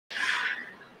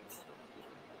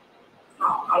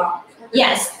好了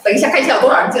Yes. 等一下看一下有多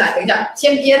少人进来。等一下，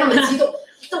先别那么激动，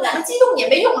我们激动也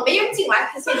没用，没人进来。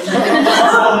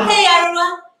Hey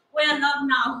everyone, we are not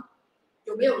now.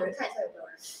 有没有人看一下有没有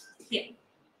人？对，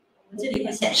我们这里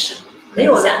会显示。没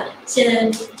有人。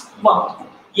先往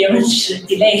言论池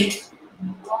delay。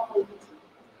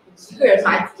一个人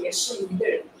来也是一个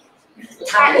人。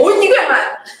我一个人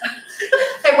来。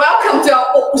Hey, welcome to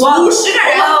 50个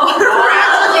人。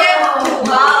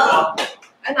哇！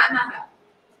来拿。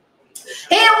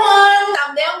Hey everyone,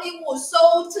 I'm Naomi.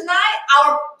 So tonight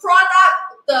our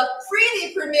product, the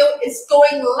 3DPrintMill, is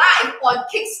going live on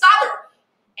Kickstarter.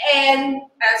 And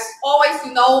as always,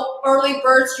 you know, early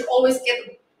birds, you always get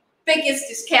the biggest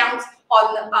discount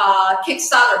on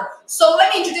Kickstarter. So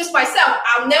let me introduce myself.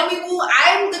 I'm Naomi Wu.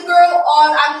 I'm the girl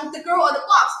on the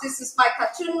box. This is my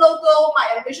cartoon logo, my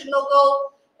animation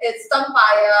logo. It's done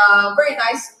by a very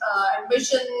nice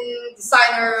animation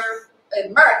designer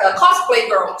in America, cosplay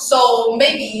girl. So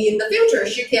maybe in the future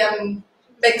she can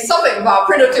make something about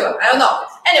printer too. I don't know.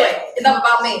 Anyway, enough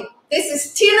about me. This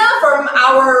is Tina from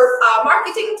our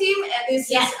marketing team, and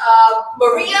this is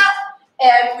Maria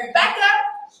and Rebecca,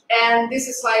 and this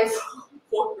is my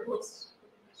 4 girls.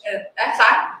 And that's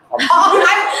that. And our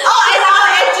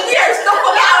engineers. Don't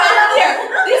forget our engineer.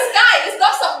 This guy is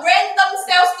not some random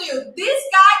sales dude. This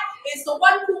guy is the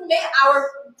one who made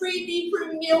our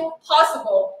 3DPrintMill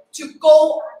possible to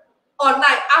go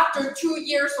online. After 2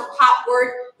 years of hard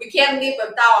work, we can't live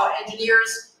without our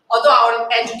engineers. Although our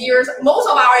engineers, most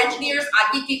of our engineers are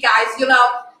geeky guys, you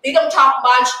know, they don't talk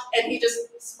much, and he just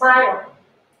smile.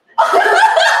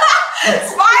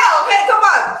 Smile, okay, come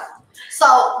on.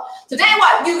 So today,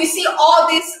 what you will see all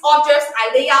these objects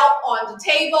I lay out on the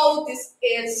table. This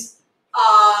is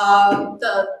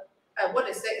what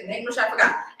is it in English? I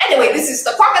forgot. Anyway, this is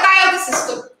the crocodile. This is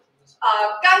the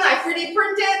gun I 3D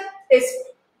printed.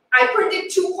 I printed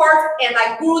 2 parts and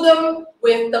I glue them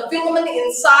with the filament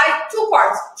inside. 2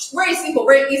 parts. Very simple,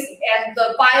 very easy. And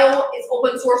the file is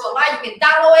open source online. You can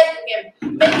download it, you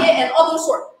can make it, and all those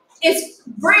sorts. It's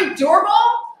very durable.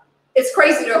 It's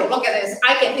crazy durable. Look at this.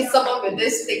 I can hit someone with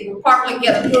this. They will probably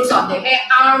get a bruise on their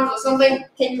arms or something.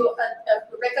 Can you,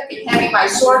 Rebecca, can you hand me my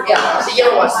sword? Yeah, the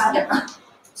yellow one. Yeah.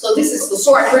 So this is the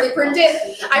sword I 3D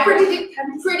printed. I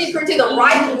 3D printed the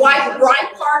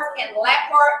right part and left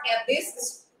part, and this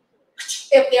is.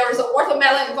 If there is a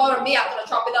watermelon in front of me, I'm gonna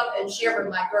chop it up and share with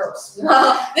my girls.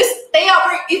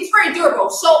 It's very durable.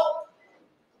 So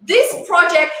this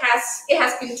project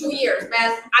has been 2 years,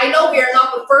 man. I know we are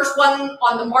not the first one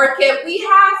on the market. We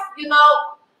have, you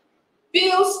know,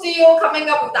 Bill Steele coming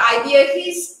up with the idea.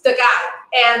 He's the guy.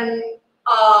 And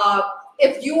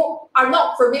if you are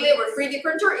not familiar with 3D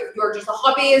printer, if you're just a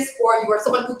hobbyist or you are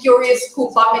someone who's curious, who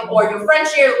bought it, or your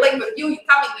friends share a link with you, you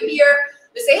come into here,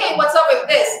 they say, hey, what's up with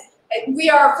this? We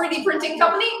are a 3D printing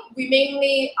company. We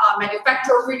mainly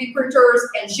manufacture 3D printers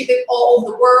and ship it all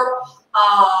over the world.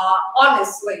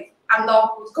 Honestly, I'm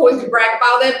not going to brag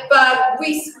about it, but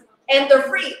they're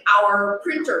free. Our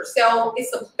printer is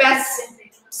the best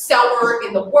seller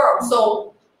in the world.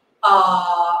 So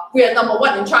we are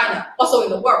 #1 in China, also in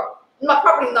the world.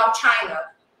 Probably not China,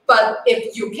 but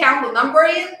if you count the number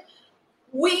in,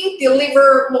 we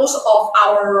deliver most of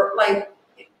our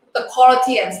the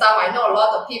quality and stuff. I know a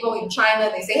lot of people in China,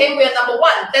 they say, hey, we're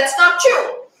 #1. That's not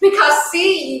true. Because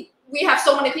see, we have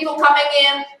so many people coming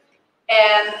in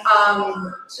and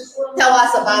tell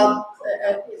us about,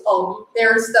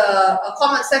 there's the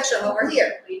comment section over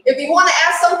here. If you want to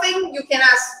ask something, you can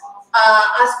ask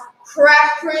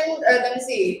Craft Print, let me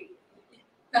see.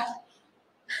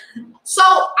 So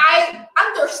I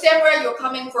understand where you're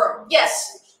coming from.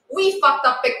 Yes, we fucked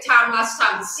up big time last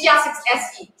time, the CR6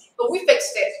 SE. But we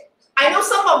fixed it. I know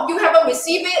some of you haven't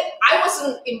received it. I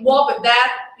wasn't involved with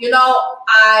that. You know,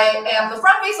 I am the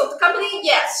front face of the company,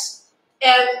 yes.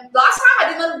 And last time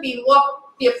I didn't be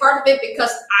a part of it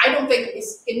because I don't think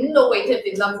it's innovative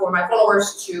enough for my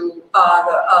followers to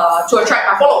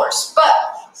attract my followers. But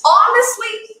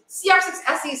honestly, CR6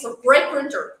 SE is a great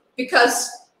printer because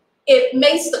it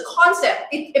makes the concept,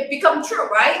 it become true,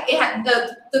 right?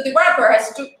 The developer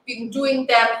has been doing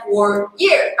that for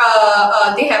years.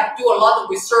 They have do a lot of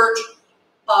research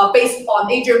based on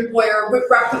Adrian Boyer,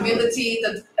 riprap community.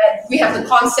 We have the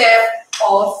concept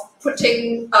of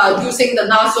putting, using the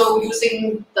nozzle,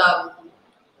 using the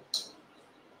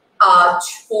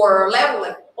for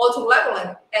leveling, auto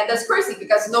leveling, and that's crazy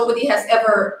because nobody has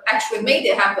ever actually made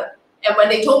it happen. And when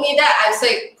they told me that, I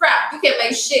say, crap, you can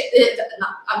make shit. No,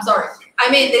 I'm sorry.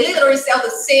 I mean, they literally sell the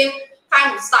same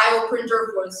kind of style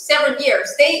printer for 7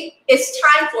 years. It's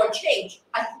time for a change,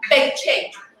 a big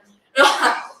change.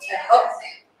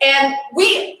 And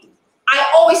I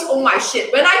always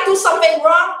shit. When I do something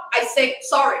wrong, I say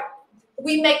sorry.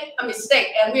 We make a mistake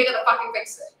and we're gonna fucking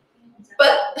fix it.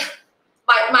 But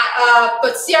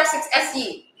but CR6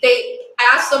 SE,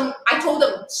 I told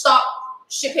them stop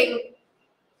shipping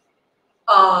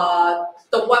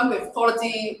the one with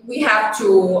quality. We have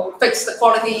to fix the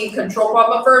quality control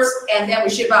problem first, and then we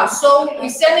ship out. So we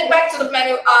send it back to the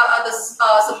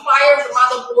supplier, the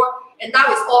motherboard, and now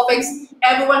it's all fixed.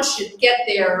 Everyone should get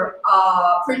their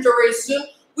printer very soon.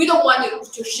 We don't want you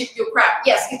to ship your crap.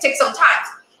 Yes, it takes some time.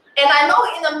 And I know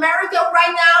in America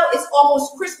right now, it's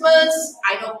almost Christmas.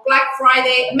 I know Black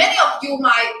Friday. Many of you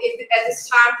might, at this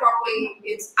time, probably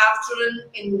it's afternoon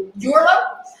in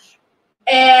Europe.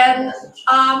 And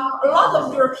a lot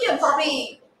of European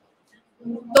probably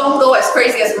don't go as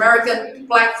crazy as American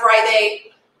Black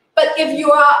Friday. But if you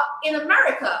are in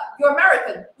America, you're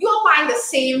American, you'll find the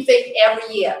same thing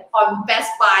every year on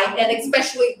Best Buy, and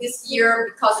especially this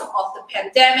year because of the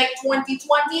pandemic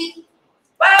 2020.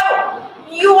 Well,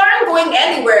 you aren't going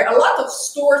anywhere. A lot of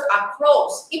stores are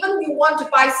closed. Even if you want to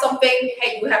buy something,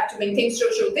 hey, you have to maintain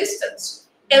social distance.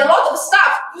 And a lot of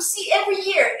stuff you see every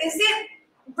year. Is it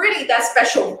really that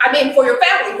special? I mean, for your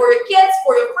family, for your kids,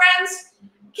 for your friends,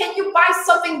 can you buy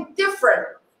something different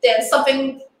than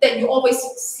something that you always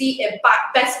see at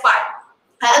Best Buy?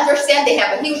 I understand they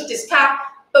have a huge discount,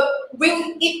 but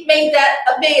will it make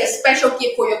a special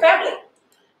gift for your family?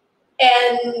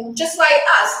 And just like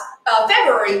us,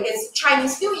 February is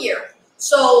Chinese New Year.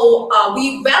 So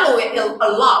we value it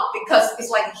a lot because it's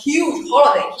like a huge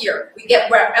holiday here. We get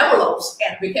wrapped envelopes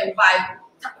and we can buy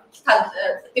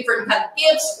different kind of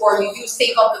gifts, or you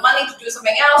save up the money to do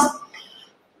something else.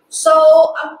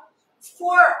 So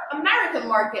for American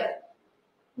market,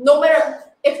 no matter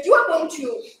if you are going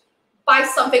to buy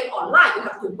something online, you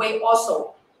have to wait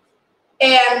also.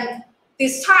 And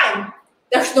this time,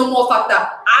 there's no more fucked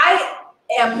up.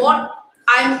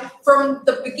 I'm from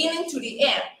the beginning to the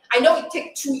end. I know it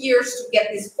takes 2 years to get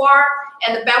this far,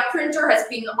 and the back printer has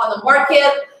been on the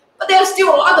market, but there's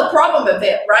still a lot of problem with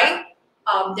it, right?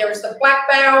 There's the black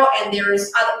belt, and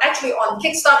there's actually on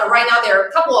Kickstarter right now, there are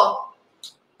a couple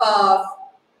of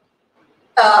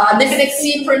limited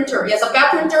C printer. Yes, a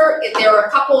back printer. There are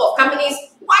a couple of companies.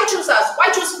 Why choose us?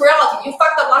 Why choose Creality? You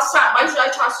fucked up last time. Why should I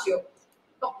trust you?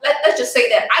 Let's just say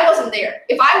that I wasn't there.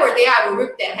 If I were there, I would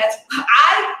rip their heads.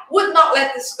 I would not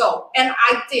let this go, and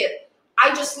I did. I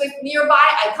just live nearby.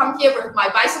 I come here with my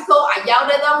bicycle. I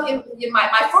yelled at them. In my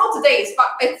throat today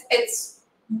it's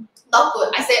not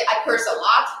good. I curse a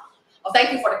lot. Oh,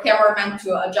 thank you for the cameraman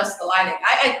to adjust the lighting.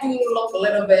 I do look a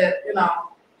little bit, you know.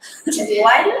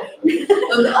 Lighter?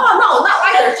 Oh no, not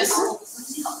lighter. Just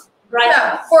right.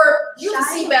 Yeah, for you to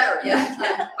see better.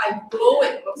 Yeah, I blow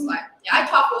it. Looks like. Yeah, I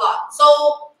talk a lot.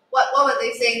 So what were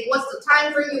they saying? What's the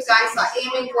time frame you guys are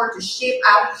aiming for to ship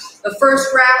out the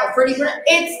first round of 3D print?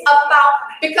 It's about,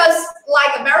 because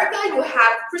like America, you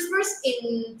have Christmas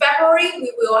in February.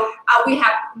 We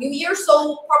have New Year,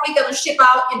 so probably gonna ship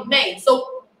out in May.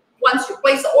 So once you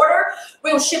place the order,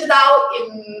 we will ship it out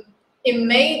in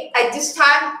May. At this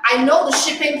time, I know the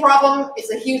shipping problem is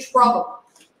a huge problem,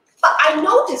 but I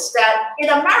noticed that in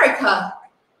America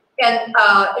and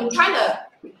in China,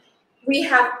 we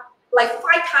have like 5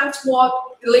 times more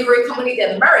delivery company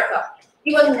than America.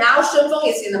 Even now, Shunfeng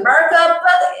is in America,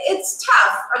 but it's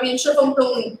tough. I mean, Shunfeng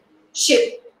don't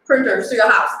ship printers to your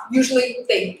house. Usually,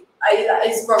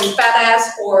 it's from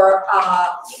FedEx or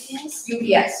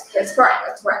UPS. That's correct.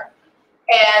 That's right.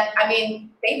 And I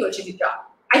mean, they do a shitty job.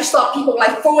 I saw people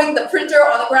like throwing the printer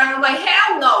on the ground. I'm like,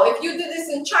 hell no! If you do this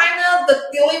in China, the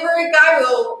delivery guy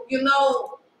will, you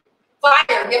know,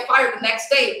 get fired the next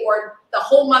day, or the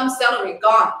whole month's salary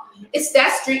gone. It's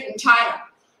that strict in China.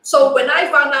 So when I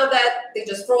found out that they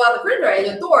just throw out the printer at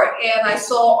your door, and I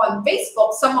saw on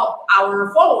Facebook some of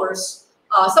our followers,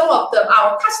 some of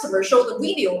our customers showed the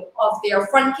video of their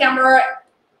front camera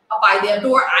by their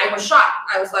door, I was shocked.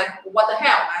 I was like, what the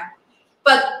hell, man?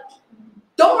 But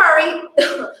don't worry,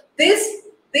 this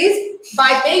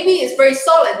my baby is very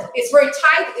solid. It's very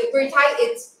tight. It's very tight.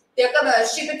 They're gonna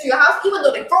ship it to your house, even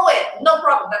though they throw it. No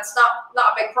problem. That's not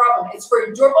a big problem. It's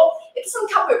very durable. It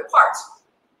doesn't come with parts.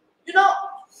 You know,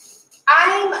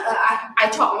 I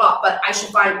talk a lot, but I should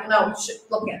find. You know, you should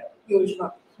look at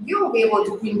it. You'll be able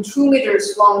to print 2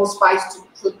 meters long spikes to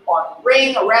put on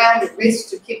ring around your wrist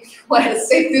to keep you at a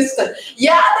safe distance.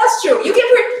 Yeah, that's true. You can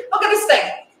print. Look at this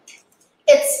thing.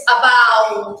 It's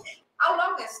about, how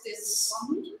long is this?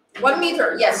 1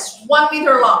 meter. Yes, 1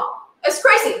 meter long. It's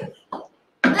crazy.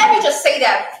 Let me just say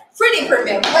that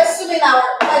 3DPrintMill. Let's zoom in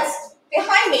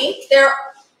behind me. There are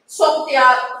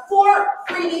 4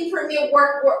 3D print mill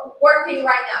working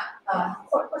right now.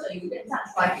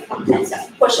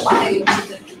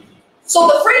 So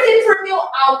the 3D print mill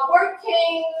are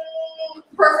working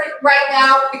perfect right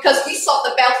now because we solved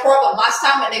the bell problem last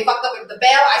time when they fucked up with the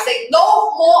bell. I say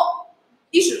no more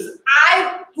issues.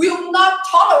 I will not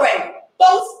tolerate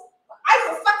both. I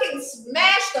will fucking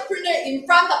smash the printer in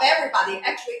front of everybody.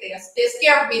 Actually, they're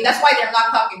scared of me. That's why they're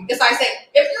not talking. Because I say,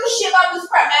 if you shit out this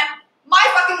crap, man, my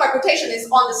fucking reputation is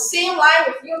on the same line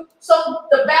with you. So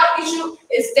the bell issue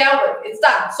is dealt with. It's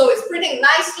done. So it's printing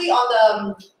nicely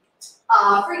on the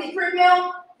 3D print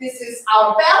mill. This is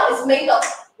our bell. It's made of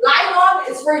nylon.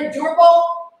 It's very durable.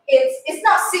 It's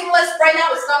not seamless right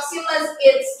now. It's not seamless.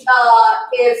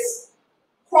 It's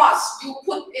crossed.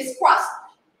 It's crossed.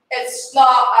 It's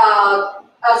not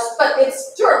but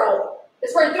it's durable.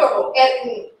 It's very durable.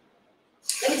 And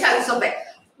let me tell you something.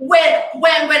 When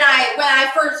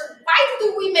I first, why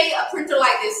do we make a printer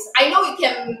like this? I know it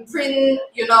can print,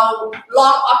 you know,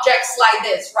 long objects like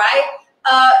this, right?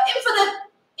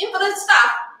 Infinite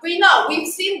stuff. We know, we've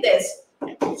seen this.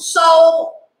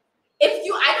 So if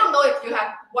you, I don't know if you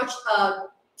have watched a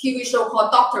TV show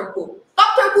called Dr. Who.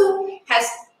 Dr. Who has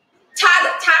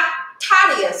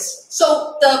Thaddeus.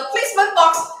 So the placement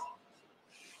box,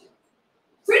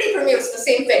 3D print mill is the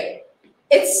same thing.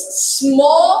 It's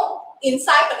small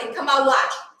inside, but it come out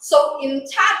large. So in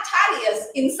Thaddeus,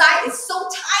 inside is so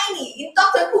tiny. In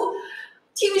Dr. Who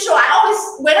TV show,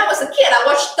 when I was a kid, I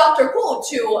watched Dr. Who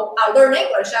to learn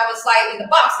English. I was like, in the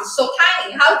box, it's so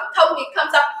tiny. How it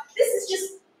comes out? This is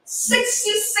just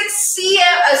 66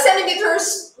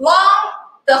 centimeters long.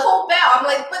 The whole bell. I'm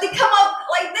like, but they come out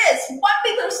like this, 1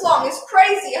 meter long. It's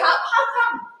crazy. How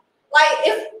come? Like,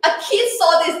 if a kid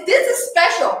saw this, this is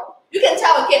special. You can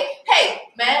tell a kid, hey,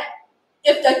 man,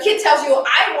 if the kid tells you,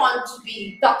 I want to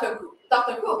be Dr.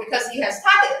 Who, because he has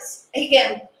Thaddeus.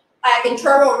 I can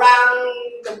travel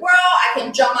around the world. I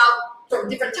can jump out from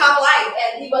different timelines,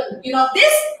 and even, you know,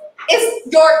 this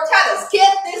is your Thaddeus, kid.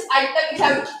 This, let me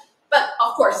tell you. But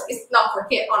of course, it's not for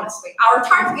kids, honestly. Our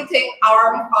targeting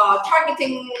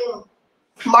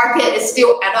market is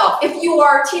still adult. If you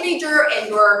are a teenager and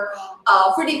you're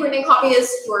 3D printing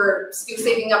hobbyist, you're still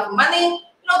saving up money,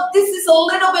 you know, this is a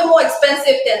little bit more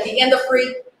expensive than the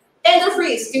end-of-free.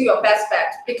 End-of-free is still your best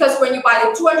bet, because when you buy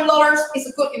the $200, it's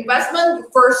a good investment. You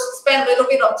first spend a little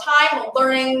bit of time on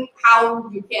learning how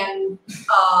you can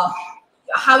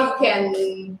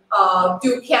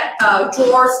do CAD,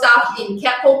 draw stuff in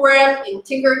CAD program, in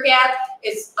Tinkercad.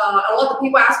 It's a lot of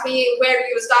people ask me, where do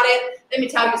you start it? Let me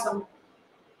tell you something.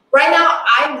 Right now,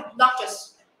 I'm not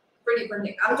just 3D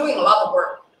printing. I'm doing a lot of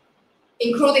work,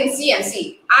 including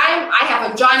CNC. I have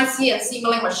a giant CNC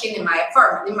milling machine in my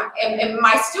firm, in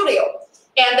my studio,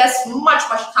 and that's much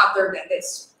tougher than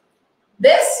this.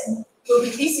 This will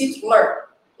be easy to learn.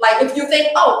 Like, if you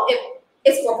think, oh,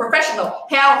 it's for professional.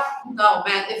 Hell no,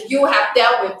 man. If you have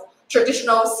dealt with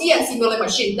traditional CNC milling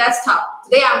machine, that's tough.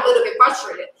 Today I'm a little bit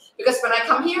frustrated because when I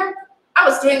come here, I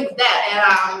was doing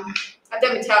that, and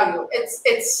let me tell you,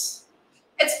 it's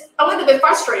a little bit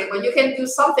frustrating when you can do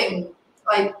something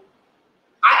like,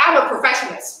 I'm a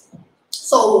perfectionist.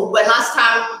 So when last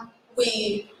time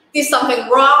we did something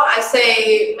wrong, I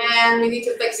say, man, we need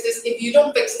to fix this. If you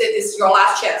don't fix it, this is your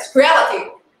last chance.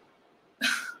 Creality.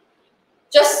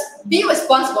 Just be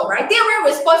responsible, right? They're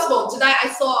very responsible. Tonight I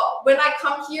saw, when I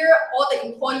come here, all the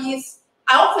employees,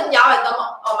 I often yell at them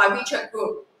on my WeChat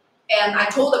group. And I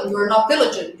told them, you're not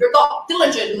diligent. You're not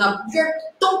diligent enough. You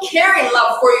don't care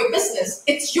enough for your business.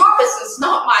 It's your business,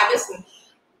 not my business.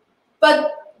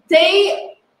 But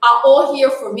they are all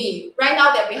here for me. Right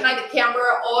now, they're behind the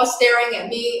camera, all staring at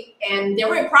me, and they're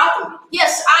very proud of me.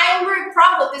 Yes, I am very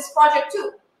proud of this project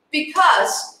too,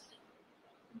 because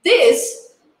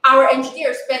our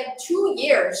engineers spent 2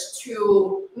 years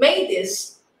to make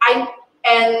this,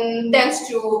 and thanks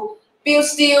to Bill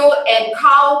Steele and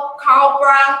Carl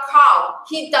Brown,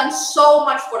 he done so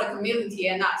much for the community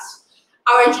and us.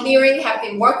 Our engineering have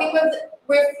been working with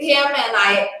him, and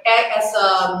I act as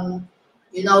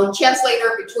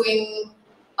translator between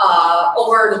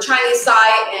over the Chinese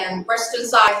side and Western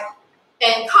side.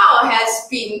 And Carl has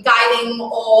been guiding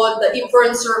all the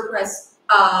influencers who has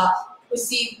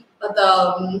received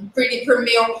the 3D print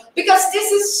mill, because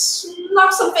this is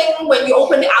not something when you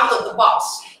open it out of the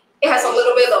box. It has a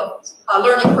little bit of a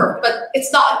learning curve, but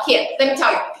it's not a kit, let me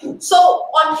tell you. So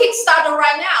on Kickstarter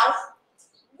right now,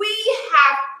 we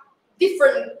have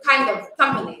different kind of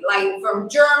company, like from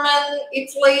German,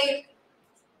 Italy.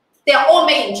 They're all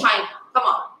made in China. Come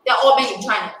on, they're all made in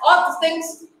China. All the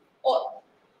things,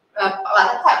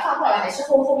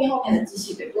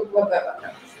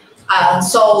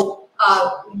 so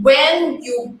when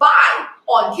you buy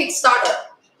on Kickstarter,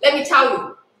 let me tell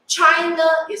you, China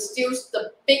is still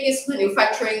the biggest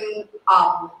manufacturing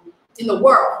in the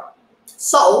world.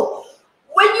 So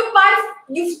when you buy,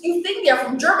 you think they're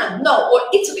from Germany, no, or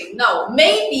Italy, no,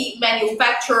 maybe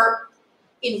manufactured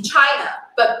in China,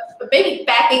 but maybe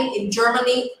bagging in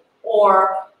Germany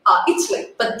or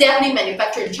Italy, but definitely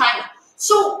manufactured in China.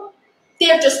 So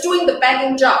they're just doing the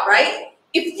bagging job, right?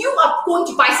 If you are going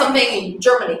to buy something in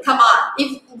Germany, come on,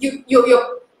 if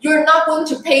you're not going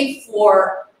to pay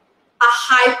for a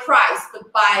high price,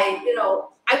 but by, you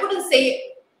know, I wouldn't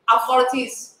say our quality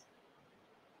is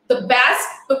the best,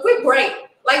 but we're great.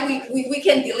 Like we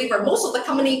can deliver. Most of the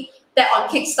company that on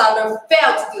Kickstarter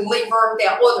fail to deliver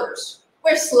their orders.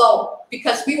 We're slow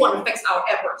because we want to fix our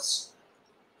errors.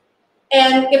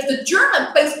 And if the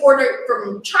German place order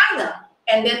from China,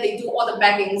 and then they do all the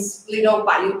baggings little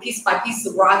by little, piece by piece,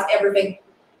 the rods, everything,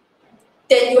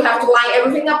 then you have to line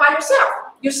everything up by yourself.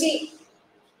 You see,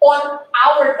 on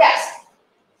our desk,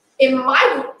 in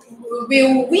my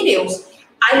review videos,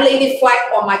 I laid it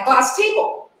flat on my glass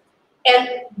table.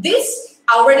 And this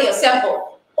I already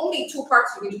assembled. Only two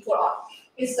parts you need to put on.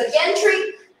 It's the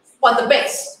gantry on the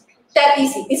base. That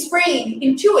easy. It's very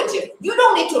intuitive. You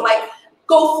don't need to like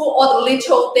go through all the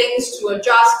little things to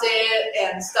adjust it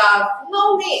and stuff.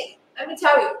 No need. Let me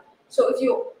tell you. So if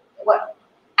you, what?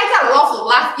 I got lots of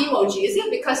laugh emoji. Is it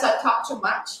because I talk too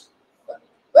much?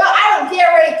 Well, I don't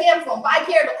care where it came from, but I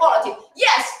care the quality.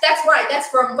 Yes, that's right. That's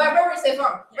from, where is it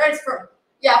from? Where is it from?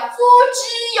 Yeah,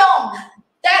 Fujiyong.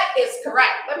 That is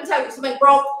correct. Let me tell you something,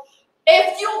 bro.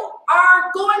 If you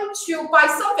are going to buy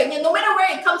something, and no matter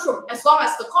where it comes from, as long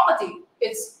as the quality,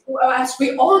 it's, as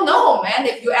we all know, man,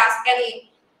 if you ask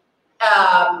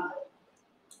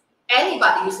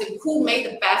anybody, you say, who made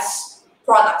the best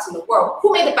products in the world?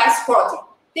 Who made the best quality?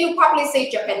 They will probably say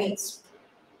Japanese.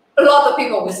 A lot of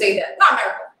people will say that. Not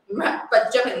American,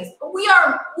 but Japanese. We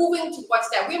are moving towards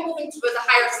that. We're moving towards a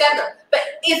higher standard. But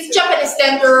is Japanese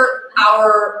standard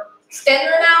our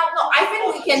standard now? No, I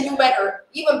think we can do better,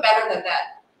 even better than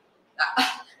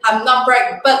that. I'm not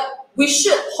bragging, but we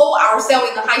should hold ourselves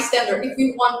in a high standard if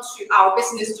we want our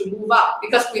business to move up,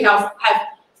 because we have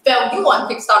failed you on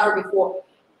Kickstarter before.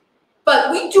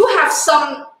 But we do have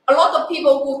a lot of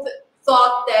people who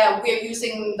thought that we're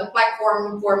using the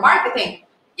platform for marketing.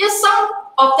 Yes, some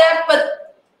of that,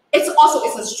 but it's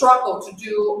a struggle to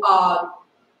do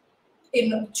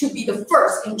to be the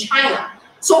first in China.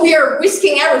 So we are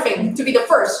risking everything to be the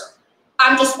first.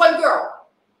 I'm just one girl,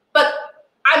 but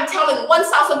I'm telling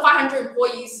 1,500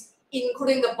 employees,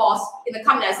 including the boss in the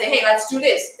company, I say, hey, let's do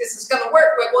this. This is gonna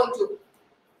work. We're going to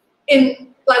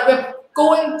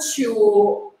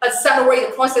accelerate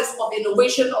the process of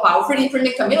innovation of our 3D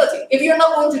printing community. If you're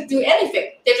not going to do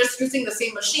anything, they're just using the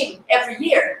same machine every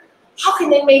year. How can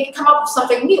they come up with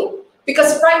something new?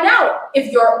 Because right now,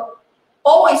 if you're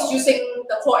always using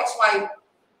the Core XY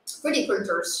 3D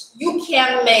printers, you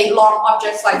can make long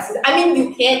objects like this. I mean,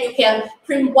 you can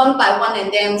print one by one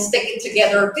and then stick it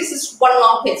together. This is one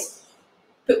long piece.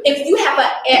 But if you have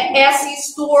an Etsy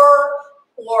store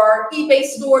or eBay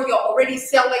store, you're already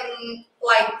selling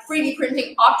like 3D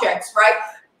printing objects, right?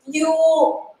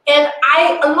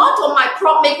 A lot of my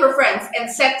prop maker friends and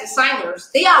set designers,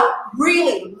 they are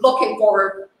really looking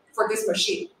forward for this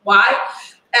machine. Why?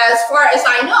 As far as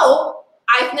I know,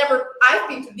 I've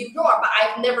been to New York, but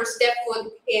I've never stepped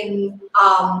foot in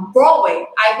Broadway.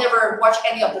 I've never watched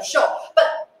any of the show,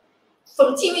 but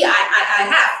from TV I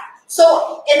have.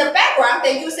 So in the background,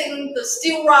 they're using the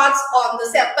steel rods on the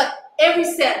set, but every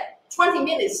set, 20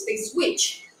 minutes, they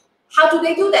switch. How do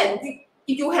they do that?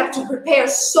 You have to prepare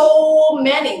so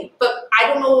many, but I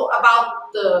don't know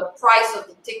about the price of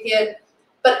the ticket.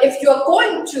 But if you're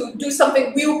going to do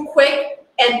something real quick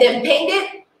and then paint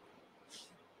it,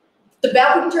 the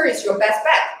bell printer is your best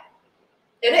bet.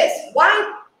 It is.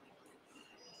 Why?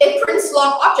 It prints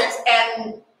long objects,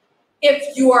 and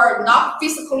if you are not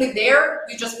physically there,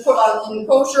 you just put on an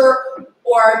enclosure,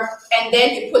 and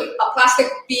then you put a plastic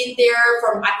bead there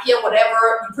from IKEA,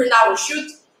 whatever, you print out a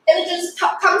shoot, and it just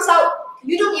comes out.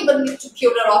 You don't even need to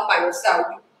peel it off by yourself.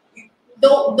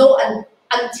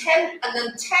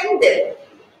 Unintended.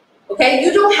 Okay,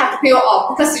 you don't have to peel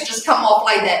off because it just come off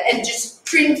like that and just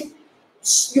print.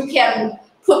 You can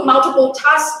put multiple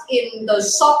tasks in the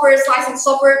software, slicing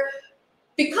software,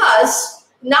 because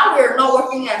now we're not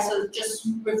working just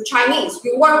with Chinese.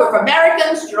 We work with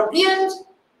Americans, Europeans.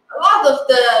 A lot of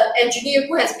the engineer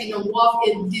who has been involved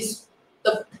in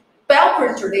the bell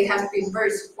printer, they have been very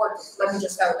supportive. Let me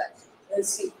just tell that. Let's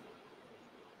see.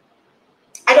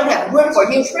 I don't have room for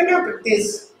a huge printer, but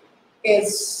this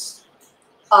is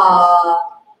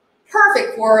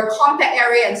perfect for a compact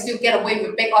area and still get away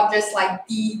with big objects like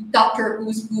the Doctor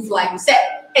Who's booth, like you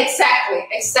said. Exactly.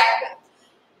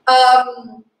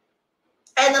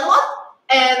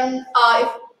 And if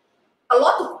a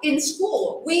lot of in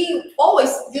school, we always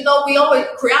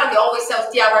Creality always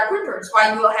sells DIY printers,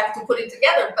 right? You have to put it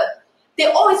together, but they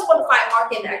always want to find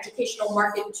market in the educational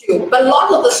market too. But a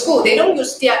lot of the school, they don't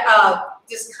use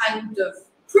this kind of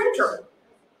printer.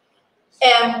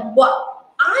 And what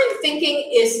I'm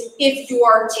thinking is, if you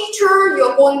are a teacher,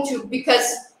 you're going to,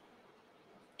 because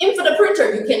infinite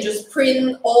printer, you can just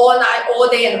print all night, all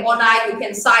day and all night. You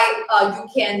can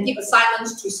give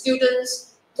assignments to students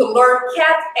to learn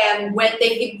CAD, and when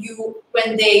they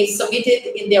submit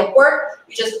it in their work,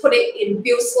 you just put it in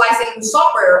build slicing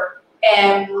software,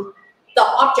 and the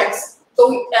objects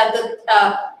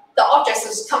the objects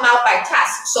just come out by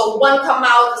task. So one come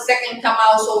out, the second come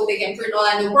out, so they can print all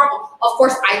that, no problem. Of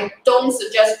course, I don't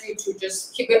suggest you to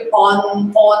just keep it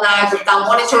on all night without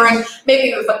monitoring,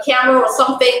 maybe with a camera or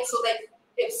something, so that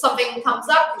if something comes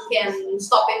up, you can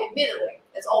stop it immediately.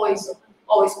 It's always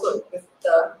good with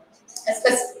the.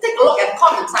 Let's take a look at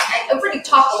comments. I really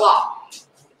talk a lot,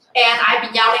 and I've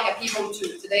been yelling at people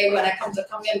too today when I come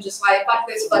in, just like fuck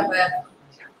this, fuck that.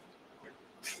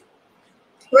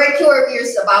 Very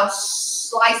curious about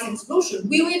slicing solution.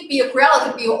 Will it be a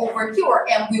Creality build over here,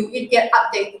 and will it get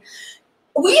updated?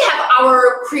 We have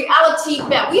our Creality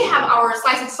belt. We have our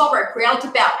slicing software Creality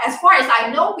belt. As far as I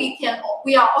know, we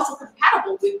are also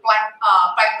compatible with Black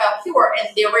Belt Cure, and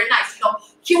they're very nice. You know,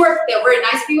 Cure, they're very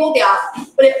nice people.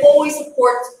 But they always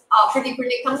support 3D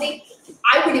printing company.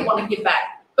 I really want to give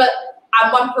back, but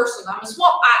I'm one person. I'm a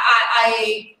small.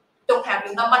 I don't have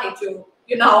enough money to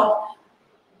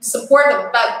support them.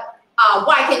 But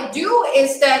what I can do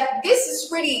is that this is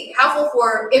really helpful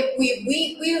for if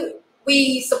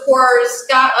we support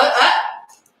Scott.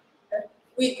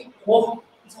 If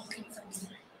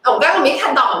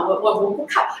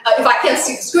I can't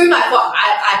see the screen, my phone,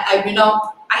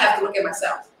 I have to look at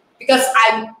myself, because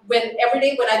every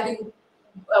day when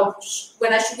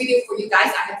I shoot video for you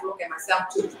guys, I have to look at myself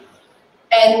too.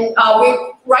 And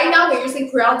right now we're using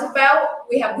Creality Belt.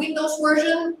 We have Windows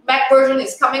version, Mac version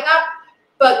is coming up,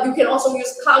 but you can also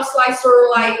use Cloud Slicer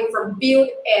like from Build.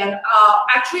 And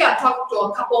actually, I'm talking to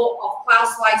a couple of Cloud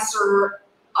Slicer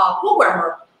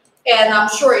programmer, and I'm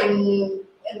sure in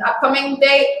upcoming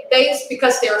days,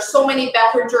 because there are so many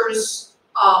belt printers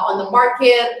on the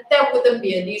market, that wouldn't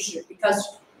be an issue.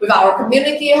 Because with our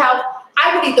community help,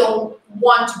 I really don't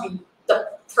want to be the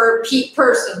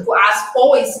person who asks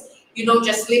always.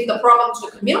 Just leave the problem to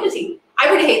the community. I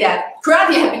really hate that.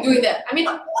 Creality have been doing that. I mean,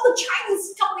 all the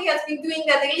Chinese company has been doing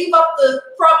that. They leave up the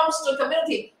problems to the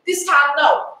community. This time,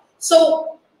 no.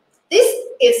 So this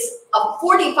is a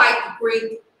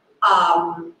 45-degree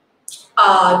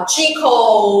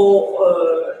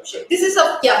this is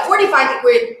a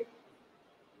 45-degree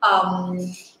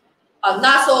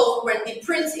nozzle. When it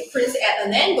prints at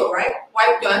an angle, right?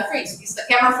 Why do I freeze? Is the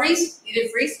camera freeze? Did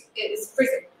it freeze? It's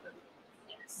freezing.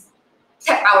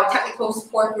 Our technical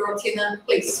support bureau, Tina,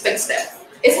 please fix that.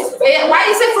 Why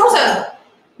is it frozen?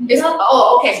 It's not.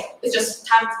 Oh, okay. It's just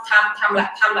time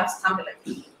lapse.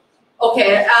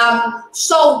 Okay.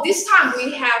 So this time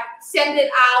we have sent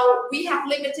it out. We have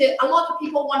limited. A lot of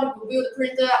people want to review the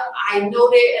printer. I know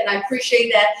that, and I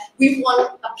appreciate that. We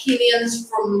want opinions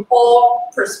from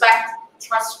all perspectives.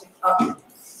 Trust me.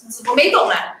 怎么没懂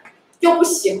呢？又不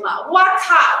行了，我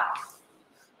靠！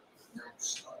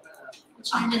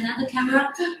 On another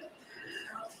camera.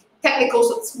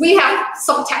 We have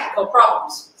some technical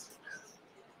problems,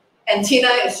 and Tina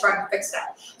is trying to fix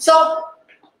that. So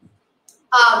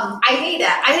I hate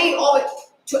that. I hate always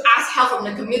to ask help from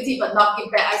the community but not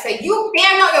give back. I say, you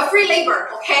bear not your free labor,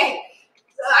 okay?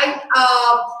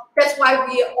 That's why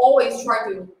we always try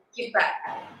to give back.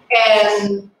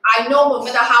 And I know no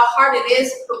matter how hard it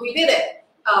is, but we did it.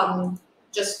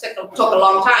 Just took a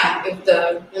long time with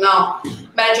the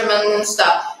measurement and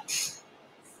stuff.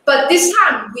 But this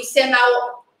time we sent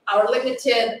out our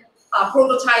limited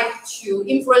prototype to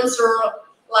influencer.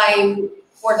 Like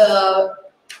for the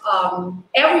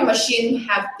every machine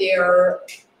have their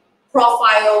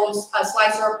profiles, a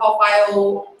slicer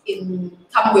profile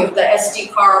come with the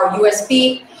SD card or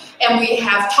USB. And we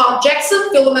have Tom Jackson,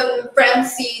 Filament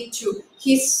Frenzy,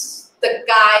 he's the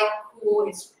guy who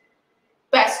is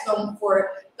best known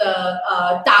for the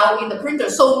dial in the printer.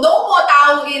 So no more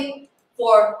dial in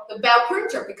for the belt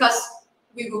printer, because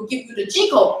we will give you the G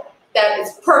code that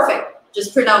is perfect.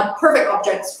 Just print out perfect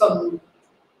objects from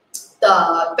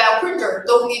the belt printer.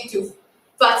 Don't need to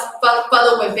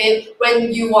fuddle with it.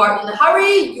 When you are in a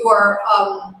hurry, you are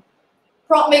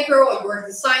prop maker or you're a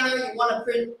designer, you want to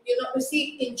print, you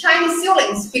see in Chinese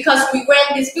ceilings, because we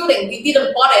rent this building, we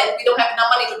didn't bought it, we don't have enough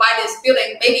money to buy this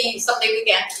building, maybe someday we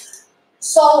can.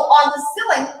 So on the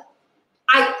ceiling,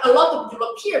 a lot of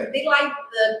Europeans, they like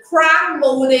the crown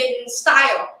molding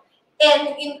style.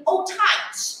 And in old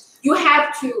times, you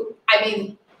have to,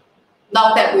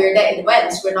 not that we're that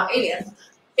advanced, we're not aliens.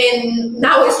 And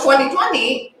now it's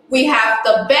 2020, we have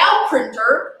the bell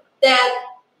printer that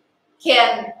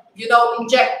can,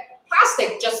 inject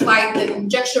plastic just like the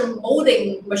injection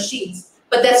molding machines.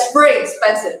 But that's very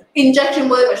expensive. Injection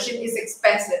molding machine is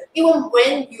expensive. Even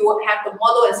when you have the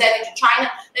model and send it to China,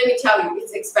 let me tell you,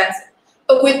 it's expensive.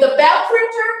 But with the bell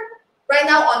printer, right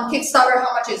now on Kickstarter,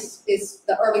 how much is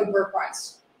the early bird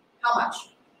price? How much?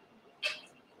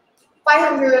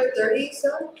 530,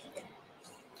 so?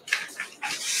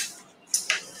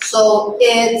 So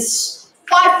it's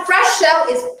fresh sale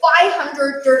is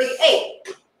 538.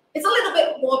 It's a little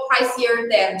bit more pricier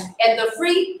than the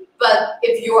free, but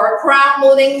if you are a crown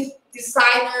molding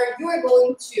designer, you are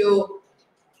going to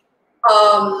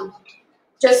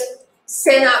just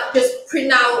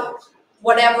print out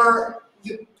whatever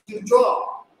you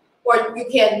draw, or you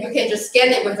can just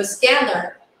scan it with a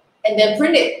scanner and then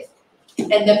print it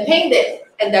and then paint it,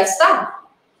 and that's done.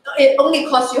 It only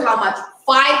costs you how much?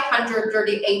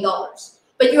 $538.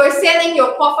 But you are sending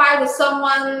your profile to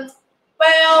someone,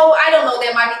 well, I don't know,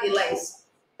 there might be delays.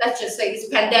 Let's just say it's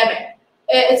pandemic.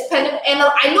 It's pandemic, and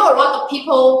I know a lot of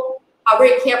people are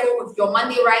very careful with your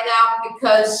money right now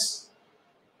because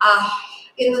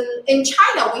in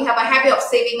China, we have a habit of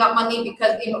saving up money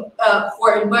because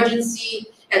for emergency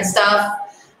and stuff.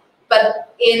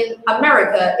 But in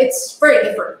America, it's very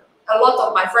different. A lot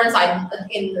of my friends are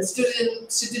in the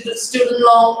student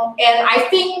loan, and I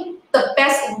think the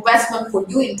best investment for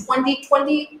you in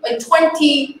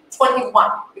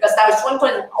 2021, because that was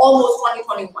 2020, almost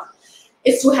 2021,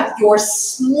 is to have your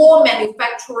small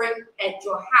manufacturing at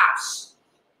your house.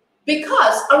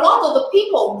 Because a lot of the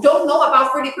people don't know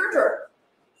about 3D printer.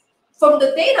 From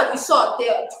the data we saw,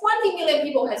 there are 20 million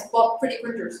people has bought 3D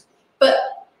printers.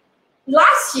 But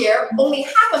last year, only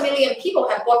 500,000 people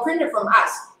have bought printer from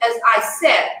us. As I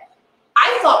said,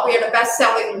 I thought we are the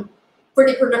best-selling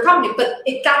 3D printer company, but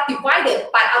it got divided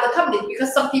by other companies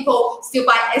because some people still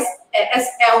buy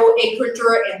SLA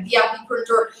printer and DLP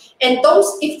printer. And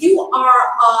those, if you are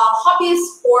a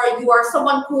hobbyist or you are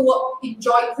someone who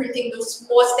enjoy printing those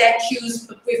small statues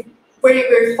with very,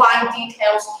 very fine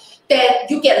details, then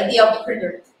you get a DLP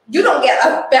printer. You don't get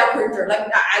a bell printer. Let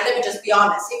me just be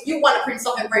honest. If you want to print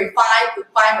something very fine with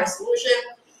fine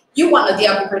resolution, you want a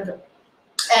DLP printer.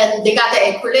 And they got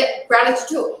the Creality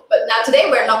too. But now today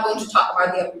we're not going to talk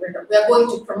about the DLP printer. We are going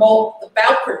to promote the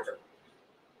bell printer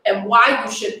and why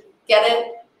you should get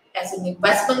it as an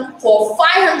investment for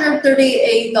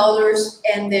 $538,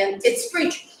 and then it's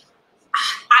free.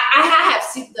 I have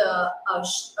seen the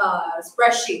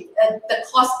spreadsheet, and the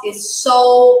cost is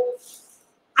so.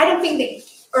 I don't think they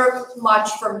earn much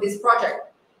from this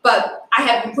project, but I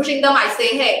have been pushing them. I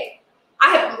say, hey,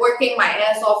 I have been working my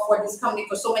ass off for this company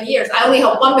for so many years. I only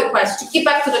have one request: to give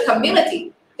back to the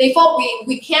community. They thought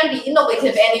we can't be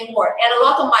innovative anymore, and a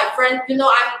lot of my friends, I'm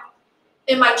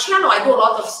in my channel. I do a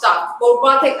lot of stuff,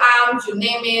 robotic arms, you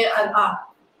name it, and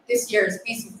this year is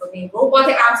busy for me.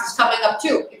 Robotic arms is coming up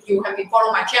too. If you have been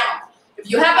following my channel, if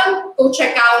you haven't, go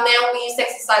check out Naomi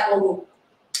Sexy Cyborg.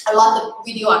 A lot of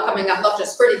videos are coming up, not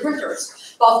just 3D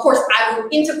printers, but of course I will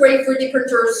integrate 3D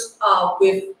printers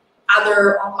with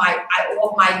other of my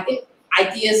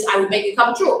ideas. I will make it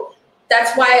come true.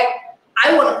 That's why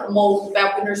I want to promote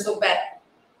bell printers so bad.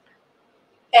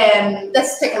 And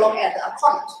let's take a look at the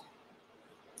comment.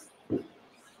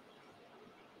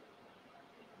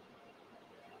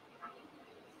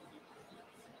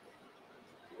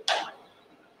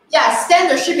 Yeah,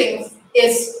 standard shipping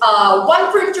is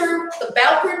one printer, the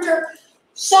bell printer.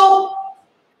 So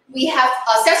we have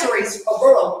accessories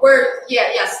overall. Where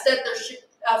standard ship,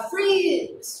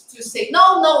 free to say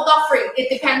no, not free. It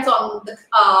depends on the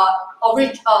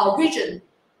region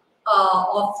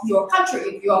of your country.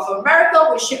 If you are from America,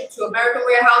 we ship to American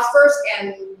warehouse first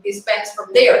and dispense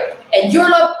from there. And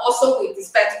Europe also, we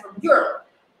dispense from Europe.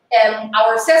 And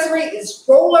our accessory is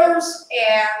rollers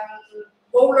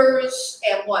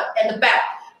and what? And the bell.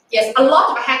 Yes, a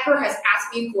lot of hacker has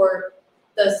asked me for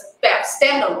the bell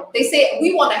standalone. They say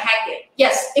we want to hack it.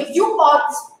 Yes, if you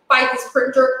buy this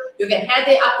printer, you can hack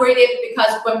it, upgrade it,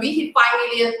 because when we hit $5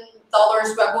 million,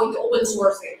 we are going to open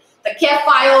source it. The CAD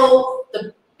file,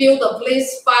 the build of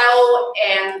list file,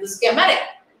 and the schematic,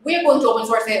 we are going to open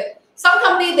source it. Some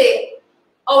company,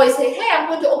 always say, hey, I'm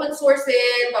going to open source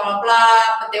it, blah, blah,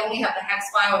 blah, but they only have the hex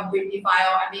file and README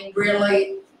file. I mean,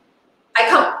 really, I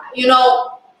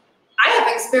have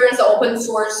experience of open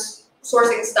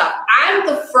sourcing stuff. I'm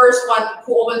the first one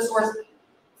who open source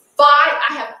I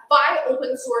have 5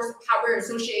 open source hardware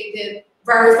associated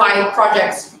verified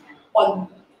projects on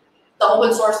the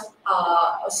open source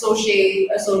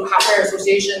hardware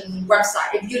association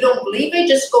website. If you don't believe it,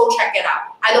 just go check it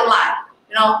out. I don't lie.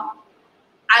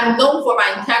 I'm known for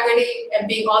my integrity and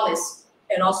being honest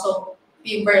and also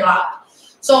being very loud.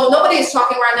 So nobody is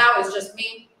talking right now, it's just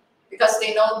me, because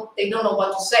they don't know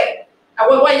what to say. And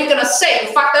what are you gonna say?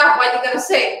 You fucked up, what are you gonna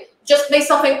say? Just make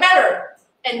something better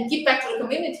and give back to the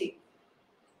community.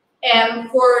 And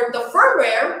for the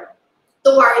firmware,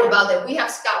 don't worry about it. We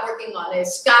have Scott working on it.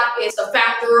 Scott is the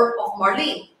founder of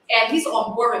Marlene, and he's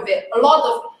on board with it. A lot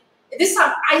of this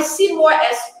time, I see more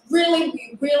as we are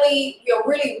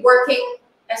really working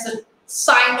as a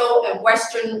Sino and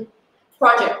Western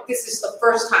project. This is the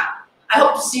first time. I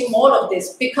hope to see more of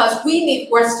this because we need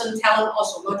Western talent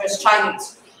also, not just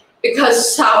Chinese.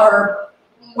 Because our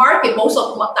market, most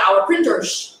of our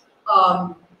printers,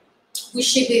 we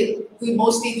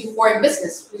mostly do foreign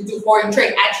business. We do foreign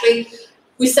trade. Actually,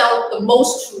 we sell the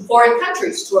most to foreign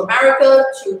countries, to America,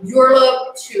 to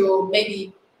Europe, to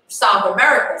maybe South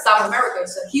America. South America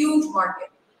is a huge market.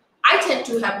 I tend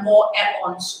to have more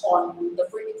add-ons on the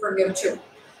 3DPrintMill too.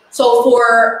 So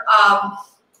for,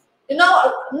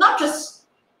 not just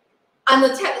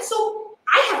unattached. So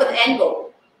I have an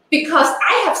angle because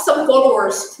I have some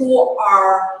followers who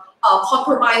are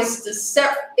compromised.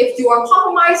 If you are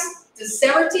compromised the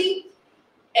severity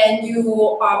and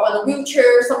you are on a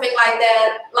wheelchair, something like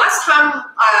that. Last time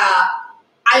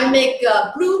I make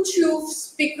a Bluetooth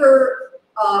speaker,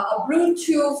 a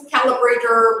Bluetooth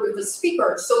calibrator with a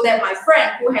speaker so that my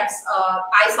friend who has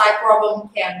eyesight problem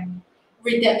can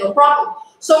read that no problem.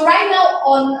 So right now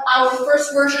on our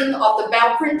first version of the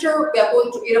Bell printer, we are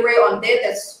going to iterate on that.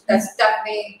 That's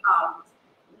definitely out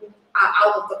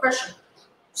of the question.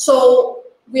 So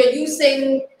we are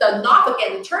using the knob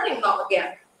again, the turning knob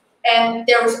again. And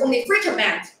there is only 3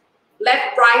 commands,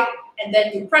 left, right, and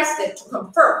then you press it to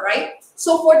confirm, right?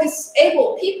 So for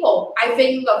disabled people, I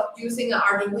think of using an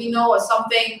Arduino or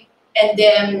something, and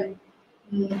then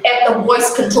add the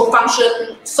voice control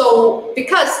function. So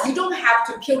because you don't have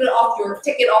to peel it off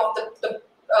take it off the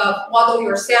model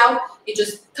yourself, it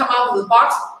just come out of the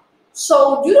box.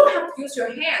 So you don't have to use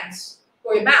your hands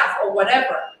or your mouth or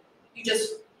whatever. You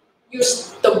just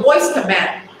use the voice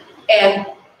command. And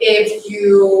if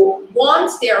you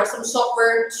want, there are some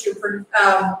software to,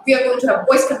 we are going to have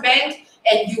voice command,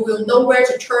 and you will know where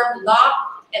to turn the knob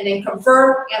and then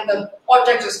confirm, and the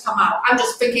object just come out. I'm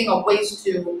just thinking of ways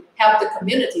to help the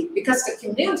community because the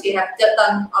community have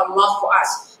done a lot for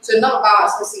us. So not about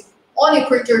us. Let's see. Only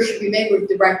printer should be made with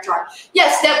direct charge.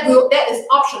 Yes, that is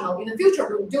optional. In the future,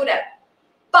 we will do that.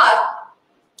 But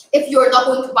if you're not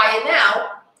going to buy it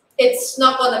now, it's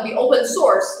not going to be open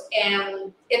source,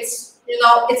 and it's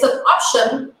it's an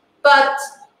option. But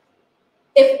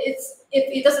if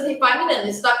it doesn't take 5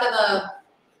 minutes, it's not going to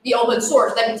be open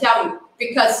source. Let me tell you,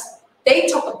 because they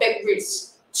took a big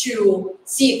risk to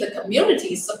see if the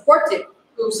community is supportive,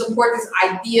 will support this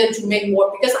idea to make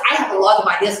more. Because I have a lot of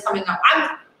ideas coming up.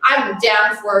 I'm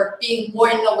down for being more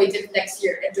innovative next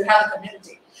year and to have a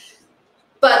community.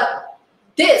 But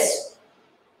this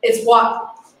is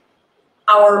what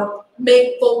our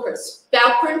main focus.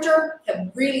 Bell printer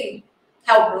can really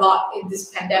help a lot in this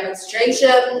pandemic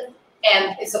situation,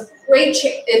 and it's a great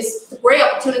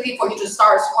opportunity for you to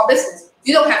start a small business.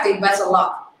 You don't have to invest a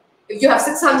lot. If you have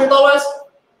 $600,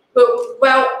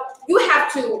 well, you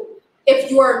have to.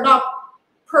 If you are not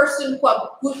person who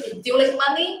are good in dealing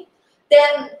money,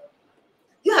 then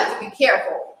you have to be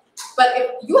careful. But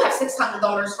if you have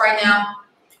 $600 right now,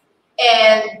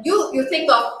 and you think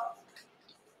of,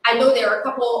 I know there are a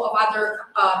couple of other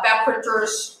bell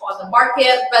printers on the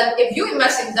market, but if you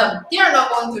invest in them, they are not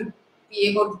going to be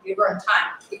able to deliver on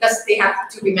time because they have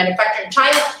to be manufactured in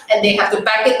China and they have to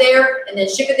pack it there and then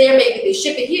ship it there. Maybe they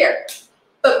ship it here.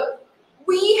 But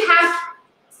we have,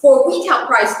 for retail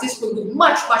price, this will be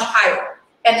much, much higher.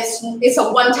 And it's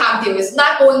a one-time deal. It's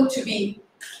not going to be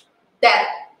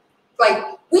that, like,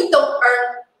 we don't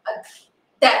earn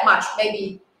that much,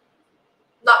 maybe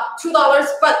not $2,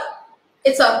 but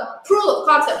it's a proof of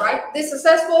concept, right? This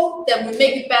successful, then we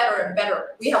make it better and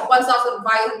better. We have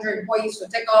 1,500 employees to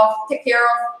take care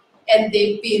of, and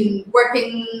they've been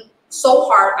working so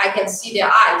hard. I can see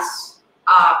their eyes,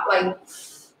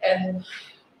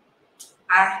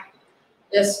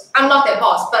 Yes, I'm not their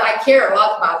boss, but I care a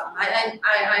lot about them.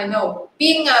 I know.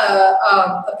 Being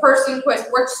a person who has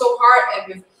worked so hard,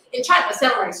 and in China the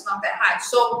salary is not that high,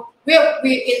 so we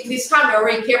in this time we're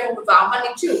very careful with our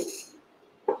money too.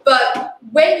 But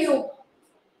when you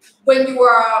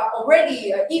are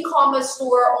already an e-commerce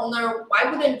store owner, why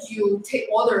wouldn't you take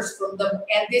orders from them?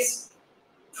 And this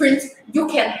print, you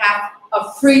can have a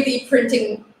 3D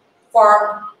printing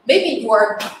farm. Maybe you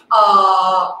are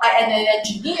an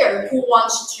engineer who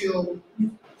wants to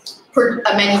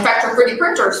manufacture 3D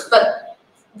printers, but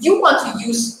you want to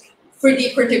use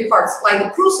 3D printed parts like the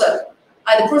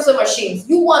Prusa machines.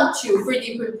 You want to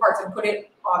 3D print parts and put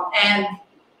it on, and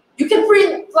you can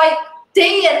print like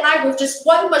day and night with just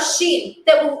one machine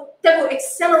that will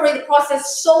accelerate the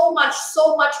process so much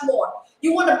more.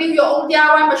 You want to build your own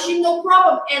DIY machine, no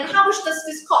problem. And how much does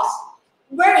this cost?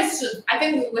 Very soon. I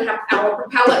think we will have our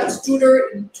propeller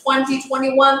extruder in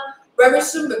 2021. Very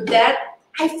soon with that.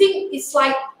 I think it's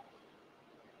like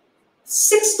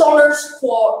 $6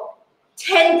 for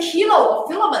 10 kilo of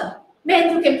filament.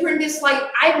 Man, you can print this like,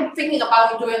 I'm thinking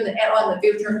about doing the add-on in the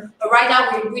future. But right now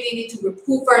we really need to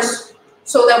improve first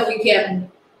so that we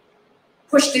can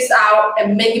push this out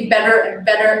and make it better and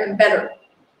better and better.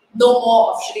 No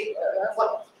more of shitty,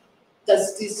 what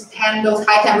does this handle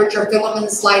high temperature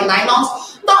filaments like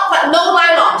nylons? No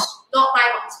nylons, not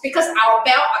nylons, because our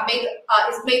belt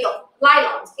is made of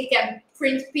nylons. It can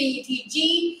print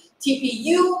PETG,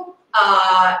 TPU,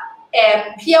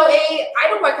 and PLA. I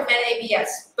don't recommend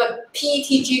ABS, but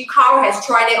PETG. Carl has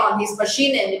tried it on his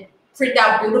machine and it printed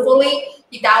out beautifully.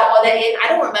 He dialed all that in. I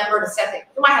don't remember the setting.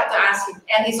 You might have to ask him,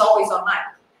 and he's always online.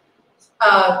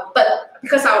 But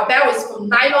because our belt is from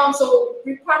nylon, so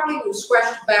we probably will scratch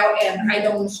the belt, and I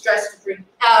don't stress to print.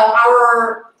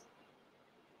 Our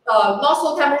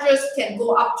nozzle temperatures can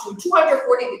go up to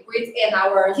 240 degrees, and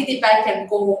our heating bed can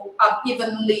go up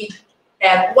evenly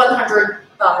at 100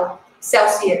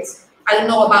 Celsius. I don't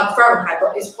know about Fahrenheit,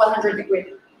 but it's 100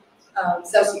 degrees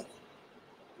Celsius.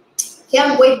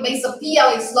 Can't wait to make some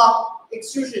PLA slot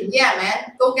extrusion. Yeah,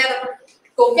 man, go get it.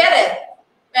 Go get it.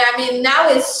 I mean, now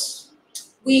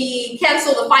we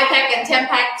cancel the 5-pack and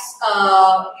 10-packs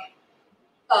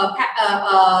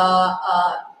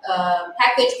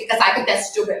package because I think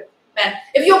that's stupid, man.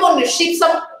 If you're going to ship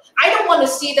some, I don't want to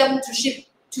see them to ship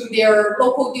to their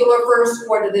local dealer first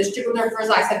or the distributor first.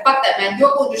 I said, fuck that, man.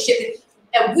 You're going to ship it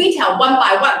at retail one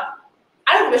by one.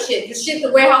 I don't give a shit. You ship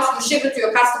the warehouse, you ship it to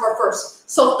your customer first.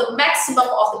 So the maximum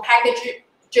of the packages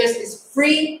is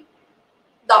free,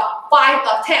 not 5,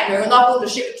 not 10. You're not going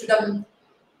to ship it to them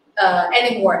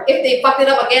anymore. If they fuck it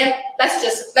up again,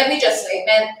 let me just say,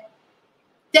 man,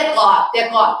 they're gone.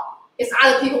 It's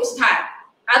other people's time.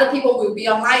 Other people will be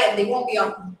online and they won't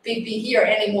be here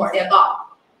anymore. They're gone.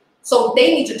 So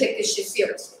they need to take this shit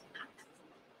seriously.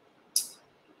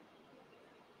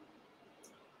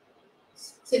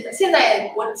 现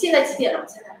在几点了？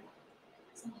现在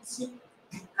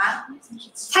啊？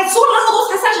才说了那么多，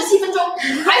才37分鐘。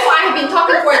I thought I have been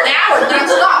talking for an hour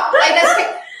non-stop. Like that's.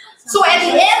 So at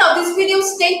the end of this video,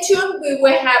 stay tuned.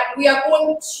 We are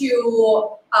going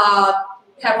to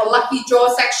have a lucky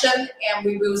draw section, and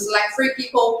we will select 3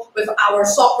 people with our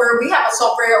software. We have a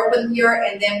software open here,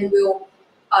 and then we will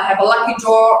have a lucky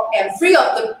draw, and 3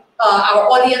 of our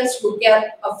audience will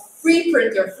get a free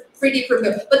printer, 3D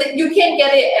printer. But you can't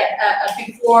get it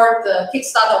before the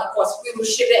Kickstarter, of course. We will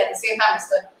ship it at the same time as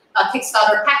the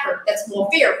Kickstarter packer. That's more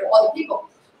fair for other people.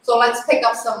 So let's pick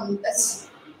up some.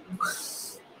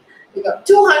 We got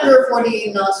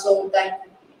 240 nozzle that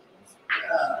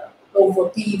go for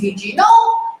PETG. No,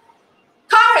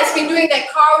 Carl has been doing that.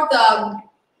 Carl, the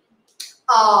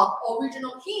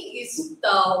original, he is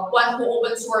the one who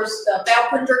open sourced the belt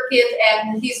printer kit,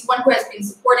 and he's one who has been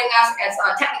supporting us as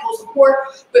technical support.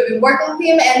 We've been working with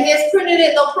him, and he has printed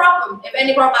it no problem. If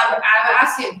any problem, I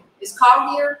asked him, is Carl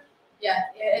here? Yeah.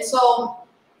 So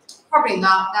probably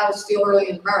not. That was still early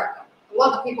in America. A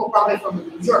lot of people probably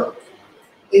from Europe.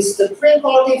 Is the print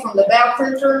quality from the belt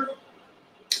printer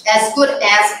as good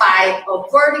as by a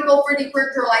vertical 3D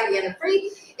printer like the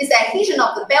N3? Is the adhesion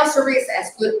of the belt surface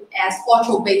as good as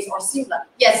auto-based or similar?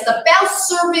 Yes, the belt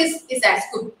surface is as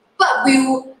good, but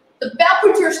will the belt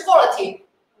printer's quality,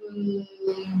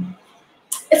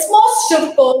 it's more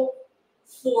suitable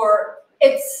for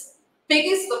its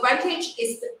biggest advantage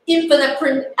is the infinite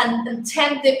print and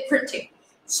intended printing.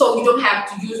 So you don't have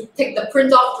to take the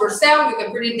print off yourself. You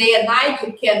can print it day and night.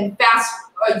 You can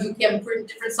you can print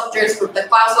different subjects with the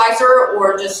cloud slicer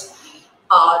or just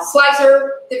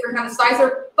slicer, different kind of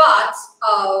slicer. But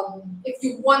if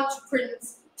you want to print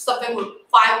something with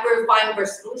very fine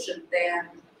resolution, then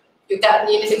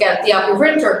you need to get a 3D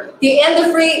printer. The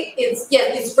end-free,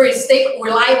 it's very stable,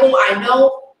 reliable, I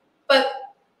know, but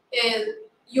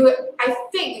I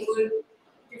think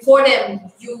before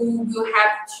then you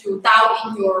have to dial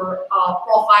in your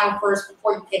profile first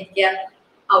before you can get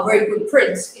a very good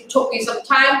prints. It took me some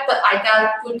time, but I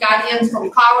got good guidance from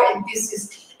Carl, and this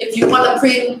is if you want to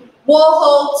print wall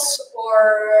hooks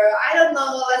or I don't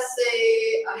know, let's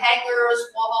say hangers,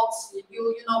 wall hooks,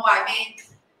 you know what I mean.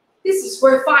 This is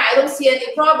very fine. I don't see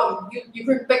any problem. You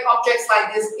print big objects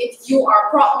like this. If you are a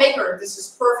prop maker, this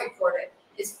is perfect for it.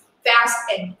 It's fast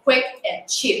and quick and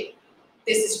cheap.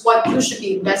 This is what you should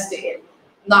be investing in.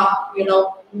 Not,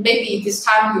 maybe this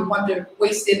time you want to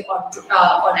waste it on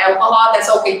alcohol. That's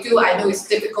okay too. I know it's a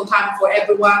difficult time for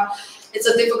everyone. It's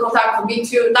a difficult time for me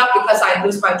too. Not because I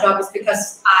lose my job. It's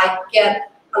because I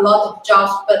get a lot of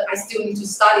jobs, but I still need to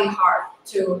study hard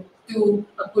to do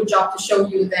a good job to show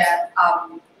you that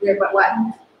we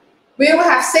will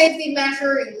have safety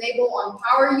measure enabled on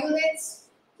power units.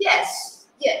 Yes.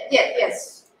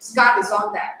 Scott is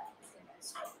on that.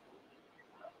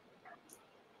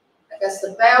 I guess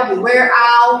the bell will wear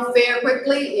out very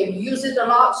quickly if you use it a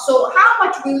lot. So how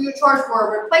much will you charge for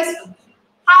a replacement?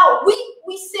 How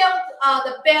we sell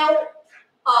the bell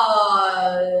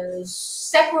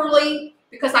separately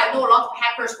because I know a lot of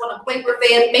hackers want to play with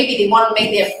it. Maybe they want to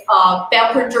make their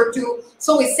bell printer too.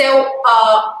 So we sell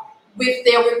with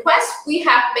their request. We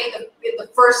have made the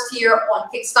first tier on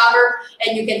Kickstarter,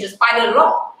 and you can just buy it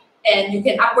alone. And you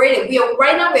can upgrade it.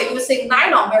 Right now we're using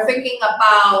nylon. We're thinking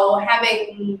about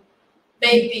having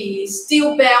maybe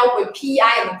steel bell with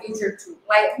PI in the future too.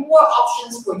 Like more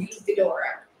options for you to figure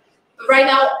around. But right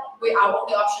now, our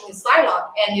only option is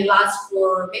nylon, and it lasts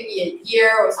for maybe a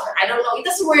year or something. I don't know. It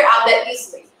doesn't wear out that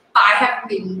easily. But I haven't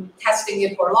been testing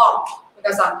it for long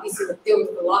because I'm easy to deal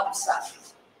with a lot of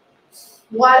stuff.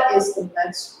 What is the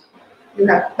next? You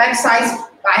have bag size.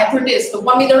 I have printed this. The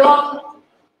 1 meter long.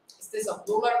 This a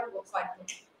ruler, looks like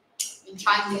in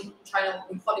China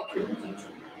we call it creality.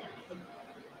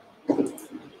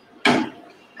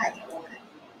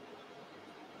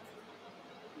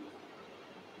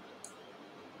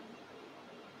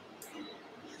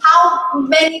 How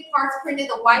many parts printed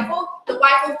the rifle? The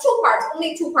rifle, 2 parts,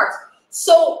 only 2 parts.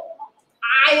 So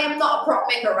I am not a prop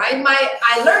maker, right?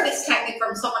 I learned this technique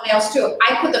from someone else too.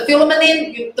 I put the filament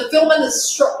in, the filament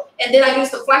is short, and then I use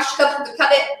the flash cutter to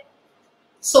cut it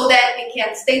so that it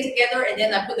can stay together, and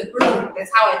then I put the glue. That's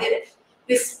how I did it.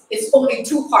 This is only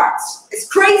 2 parts. It's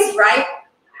crazy, right?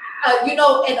 In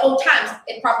old times,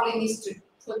 it probably needs to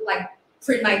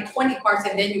print like 20 parts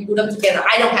and then you put them together.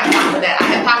 I don't have time for that. I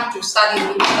have time to study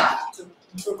new stuff to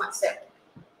improve myself.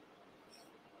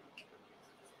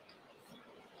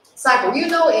 Cyborg, you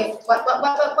know if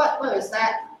what is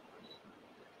that?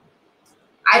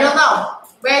 I don't know.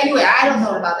 Where are you at? I don't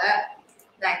know about that.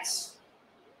 Next.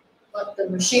 But the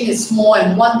machine is small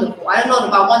and wonderful. I don't know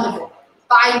about wonderful,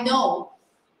 but I know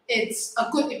it's a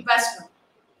good investment.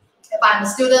 If I'm a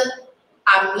student,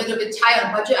 I'm a little bit tight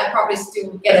on budget, I probably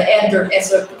still get an Ender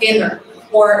as a beginner,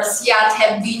 or a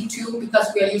CR10V2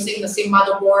 because we are using the same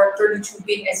motherboard,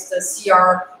 32-bit as the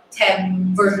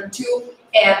CR10 version 2,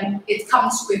 and it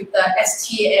comes with the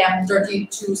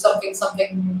STM32 something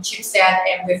chipset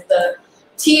and with the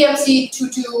TMC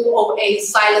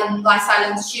 2208 light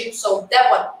silent chip. So that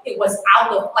one, it was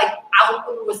out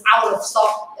of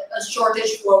stock, a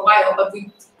shortage for a while, but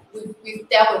we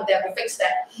dealt with that, we fixed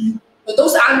that. But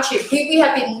those aren't cheap. We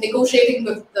have been negotiating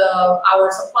with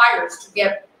our suppliers to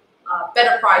get a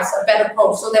better price, a better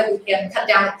quote, so that we can cut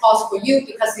down the cost for you,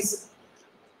 because this,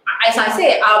 as I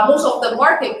say, most of the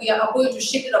market we are going to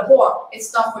ship it abroad.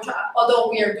 It's not for China,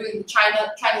 although we are doing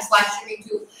Chinese live streaming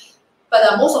too.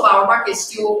 But most of our market is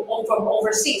still from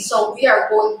overseas, so we are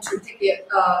going to take it.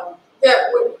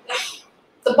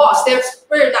 The boss, they're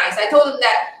very nice. I told them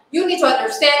that you need to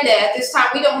understand that this time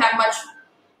we don't have much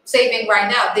saving right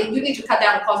now. You need to cut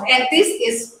down the cost, and this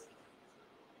is,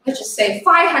 let's just say,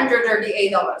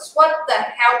 $538. What the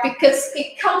hell? Because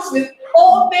it comes with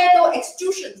all metal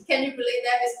extrusions. Can you believe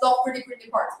that? It's not 3D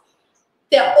printed parts.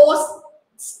 They're all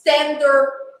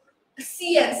standard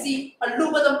CNC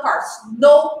aluminum parts.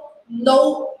 No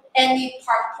any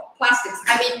part plastics.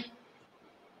 I mean,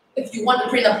 if you want to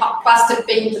print a plastic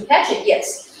thing to catch it,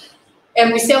 yes.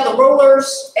 And we sell the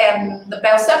rollers and the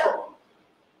bell separately.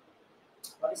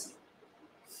 What is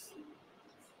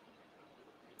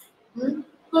it?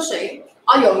 喝水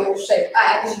有水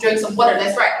I need to drink some water.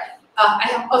 That's right. I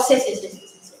have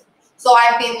So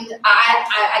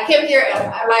I came here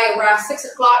at like around 6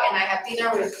 o'clock, and I have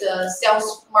dinner with the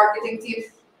sales marketing team.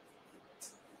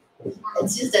 And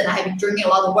since then, I have been drinking a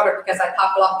lot of water because I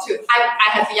talk a lot too. I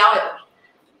have to yell at them.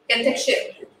 Can take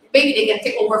shit. Maybe they can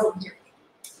take over from here.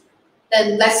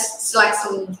 Then let's select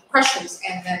some questions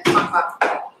and then talk about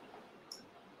it.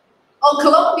 Oh,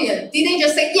 Colombia. Did they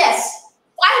just say yes?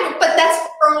 500, but that's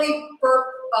early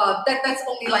for that's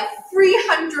only like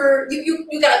 300. You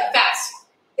gotta fast.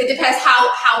 It depends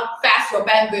how fast your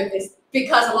bandwidth is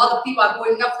because a lot of people are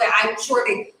going up there. I'm sure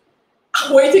they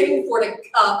are waiting for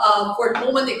the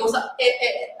moment it goes up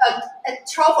at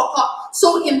 12 o'clock.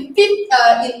 So in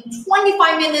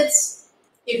 25 minutes.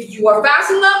 If you are fast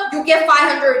enough, you get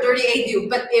 538 views.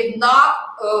 But if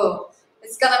not,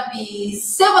 it's gonna be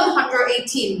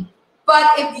 718. But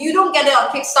if you don't get it on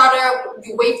Kickstarter,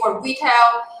 you wait for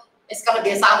retail, it's gonna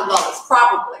be $1,000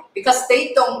 probably because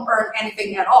they don't earn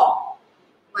anything at all.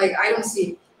 Like I don't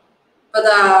see, but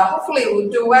hopefully it will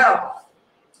do well.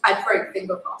 I pray,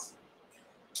 finger crossed.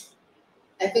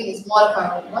 I think it's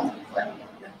modified one. But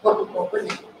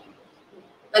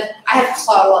I have to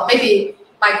saw a lot. Maybe.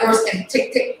 My girls can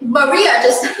take. Maria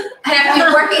just have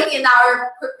been working in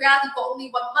our Creality for only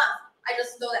 1 month. I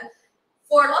just know that.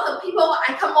 For a lot of people,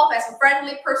 I come off as a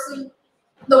friendly person.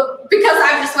 No, because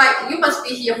I'm just like, you must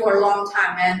be here for a long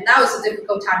time, man. Now is a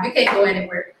difficult time. You can't go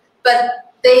anywhere.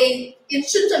 But in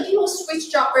Shenzhen, people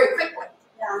switch job very quickly.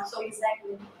 Yeah, so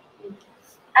exactly.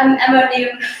 I'm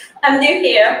new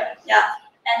here. Yeah,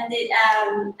 and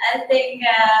I think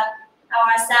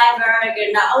our Cyborg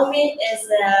Naomi is.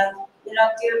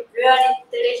 Do really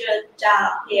diligent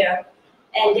job here,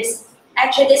 and this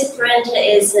print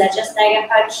is just like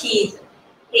her kid.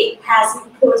 He has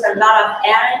put a lot of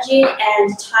energy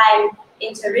and time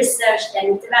into research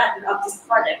and development of this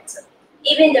product.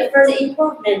 Even the further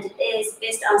improvement is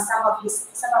based on some of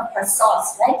her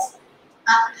thoughts, right?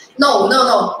 No.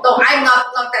 I'm not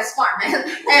that smart, man.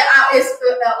 It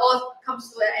all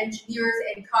comes to engineers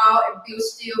and Carl and Bill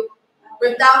Steele.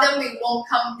 Without them, we won't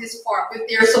come this far. With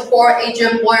their support,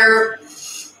 agent, lawyer,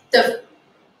 the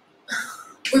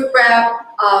web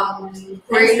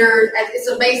creator, and it's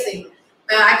amazing.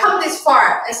 I come this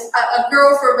far as a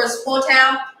girl from a small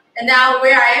town, and now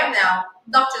where I am now,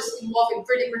 not just involved in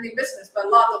 3D printing business, but a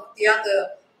lot of the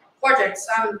other projects.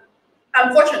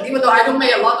 I'm fortunate, even though I don't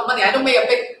make a lot of money. I don't make a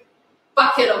big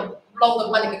bucket of load of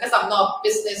money because I'm not a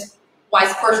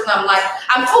business-wise person.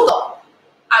 I'm total.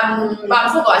 I'm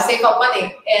frugal. I save up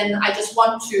money, and I just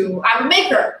want to. I'm a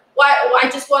maker. I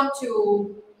just want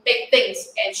to make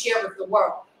things and share with the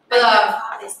world. But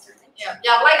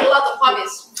yeah, like a lot of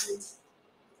hobbies.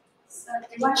 So, do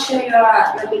you want to share your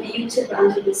YouTube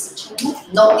onto this channel?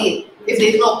 No need. If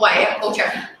they don't know who I am, go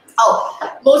check. Oh,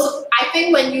 I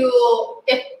think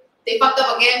if they fucked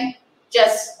up again,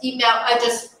 just email.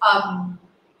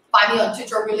 Find me on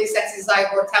Twitter, really sexy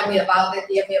Cyborg, tell me about it,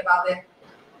 DM me about it.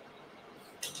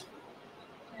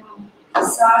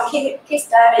 So our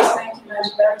Kickstarter is going to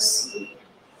launch very soon.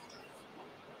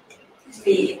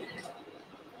 3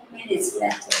 minutes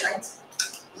left,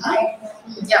 right?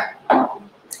 Yeah.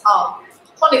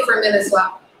 23 minutes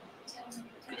left.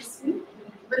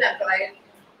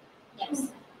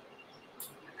 Yes.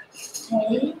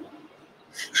 Okay.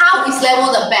 How is level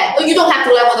the bed? Oh, you don't have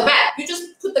to level the bed. You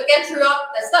just put the gantry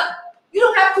up, that's done. You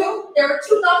don't have to. There are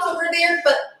 2 knobs over there,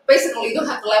 but basically you don't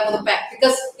have to level the bed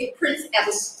because it prints at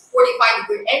a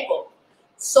 45-degree angle.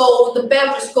 So the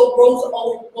bed just goes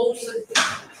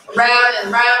round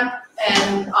and round,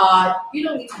 and you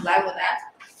don't need to level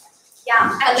that.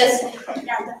 Yeah,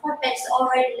 the whole bed is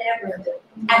already leveled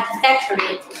at the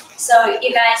factory, so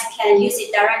you guys can use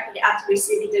it directly after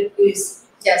receiving the goods.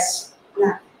 Yes.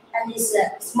 Yeah, and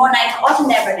it's more like auto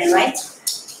leveling, right?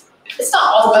 It's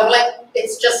not auto leveling.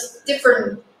 It's just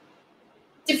different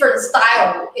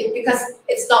style. Because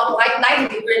it's not like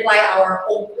 90 degree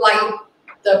like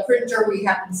the printer we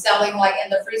have been selling in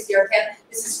the 3CR10.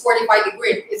 This is 45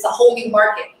 degree. It's a whole new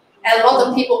market, and a lot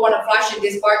of people want to flash in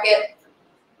this market.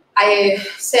 I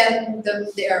send them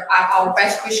our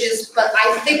best wishes, but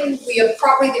I think we are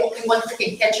probably the only ones who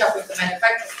can catch up with the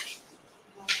manufacturer.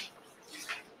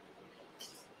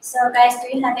 So guys, do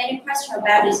you have any question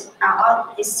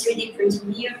about this 3D printing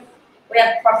mill? We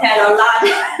have prepared a lot.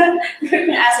 You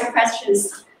can ask your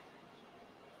questions.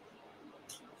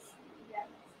 Yeah.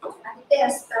 I think they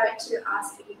have started to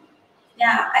ask you.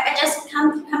 Yeah, I just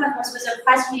come across with a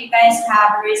question you guys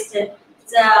have raised.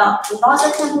 The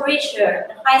nozzle temperature,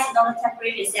 the highest nozzle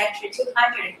temperature is actually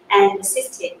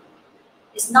 260.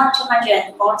 It's not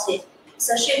 240.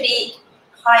 So should be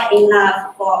high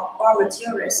enough for all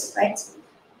materials, right?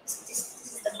 This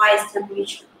is the highest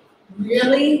temperature.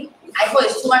 Really? I thought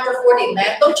it's 240,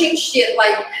 man. Don't change shit.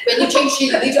 Like when you change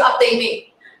shit, you need to update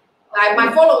me. Like my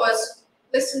followers,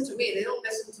 listen to me. They don't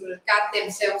listen to the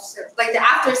goddamn sales. Like the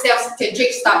after sales can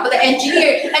take stuff, but the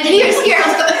engineers here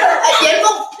严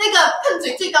峰那个喷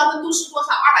嘴最高温度是多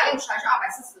少？260还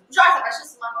是240？不是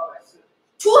240吗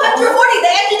？240. The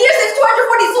engineer says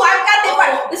 240. So I've got them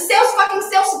right. The fucking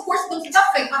sales support does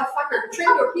nothing, motherfucker. Train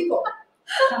your people.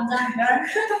 Come down here.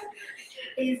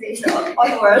 Easy. So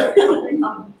onward.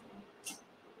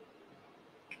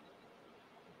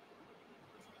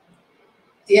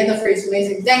 The end of it is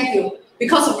amazing. Thank you.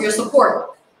 Because of your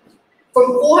support.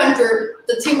 From 400,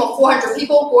 the team of 400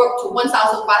 people grew up to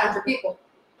 1,500 people.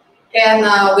 And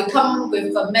we come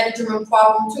with a management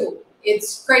problem too.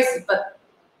 It's crazy, but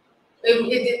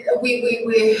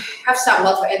we have some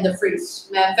lot of end of freeze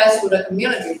manifest with the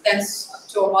community. Thanks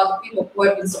to a lot of people who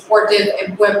have been supportive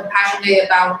and who have been passionate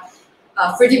about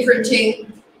 3D printing.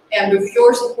 And with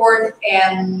your support,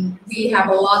 and we have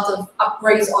a lot of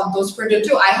upgrades on those printers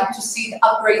too. I hope to see the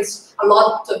upgrades, a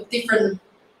lot of different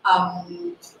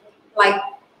like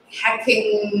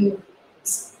hacking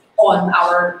on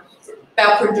our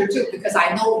bell printer too, because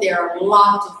I know there are a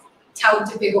lot of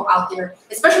talented people out there,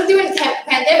 especially during the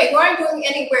pandemic. We aren't going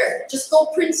anywhere. Just go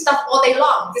print stuff all day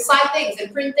long, design things and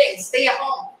print things. Stay at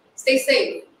home, stay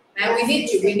safe, and we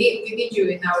need you. We need you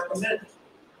in our community.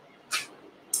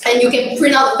 And you can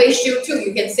print out the face shield too.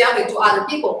 You can sell it to other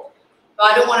people. But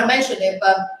I don't want to mention it,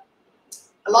 but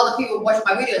a lot of people watch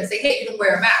my video and say, hey, you don't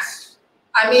wear a mask.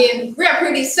 I mean, we are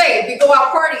pretty safe. We go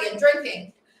out partying and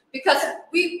drinking because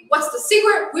what's the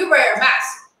secret? We wear a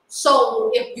mask. So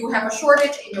if you have a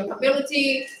shortage in your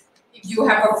community, if you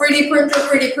have a 3D printer,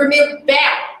 3DPrintMill,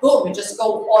 bam, boom, you just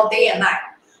go all day and night.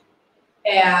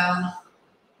 And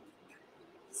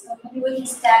So maybe we can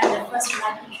start the first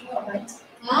lucky draw, right?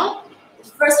 The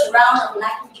first round of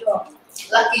lucky draw.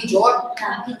 Lucky draw.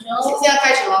 Lucky draw. 现在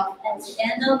开始了。 At the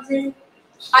end of the.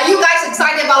 Are you guys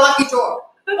excited about lucky draw?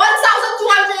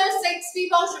 1,206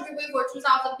 people should we wait for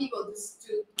 2,000 people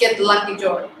to get the lucky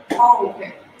draw? Oh,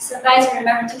 okay. So guys,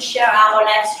 remember to share our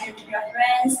live stream to your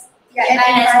friends. Yeah,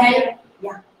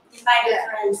 Invite your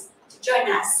friends to join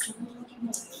us.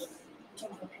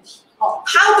 Oh,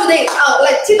 how do they?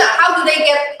 Like Tina, how do they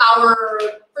get our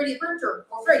 3D printer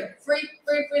for free? Free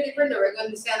 3D printer we're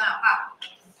going to send out. How?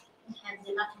 We have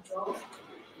the lucky draw.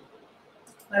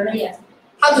 Maria.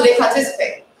 How do they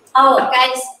participate? Oh,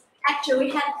 guys, actually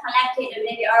we have collected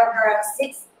maybe over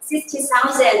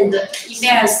 60,000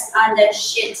 emails on the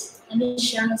sheet. Let me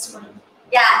share this one.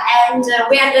 Yeah, and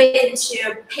we are going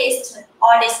to paste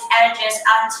all these images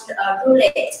onto a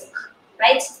roulette,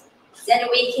 right? Then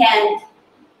we can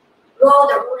roll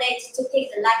the roulette to pick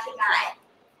the lucky guy.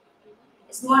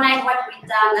 It's more like what we've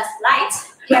done last night.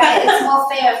 Yeah, it's more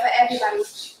fair for everybody.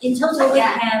 In total, we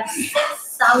have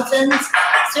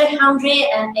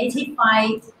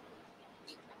 6,385.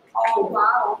 Oh,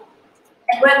 wow.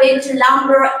 And we're going to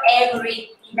number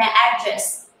every email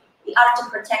address in order to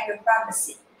protect your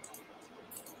privacy.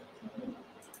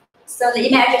 So the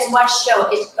email address won't show,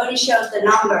 it only shows the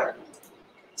number.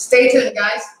 Stay tuned,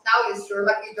 guys. Now is your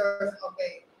lucky draw.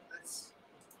 Okay.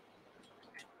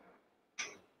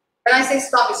 When I say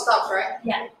stop, it stops, right?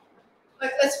 Yeah.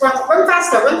 Let's run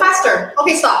faster, run faster.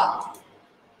 Okay, stop.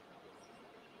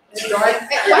 Is it all right?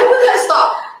 Hey, why would I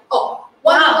stop? Oh,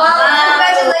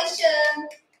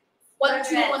 Congratulations.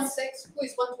 1216. Who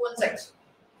is 1216?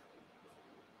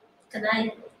 Can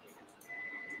I?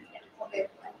 Okay.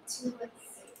 1216.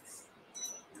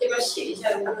 要不要写一下？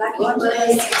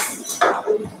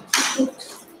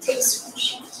 Take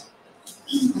screenshot.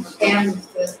 And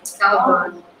the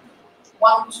caliber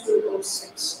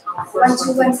 1206.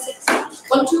 1216.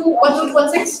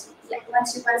 1216? Yeah,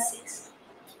 1216.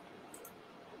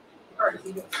 Alright,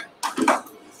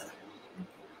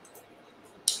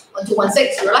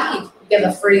 1216. You're lucky. You get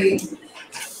a free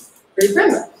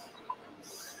printer.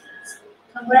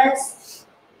 Congrats.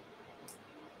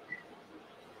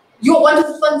 You want to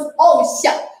fund? Oh,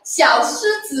 小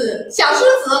狮子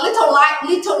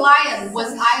little lion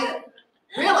was I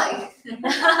really?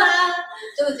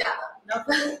 真的假的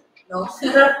 ？No.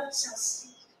 小狮。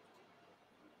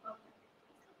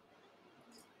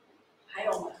还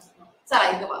有吗？再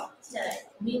来一个吧。再来，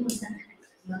迷雾三台，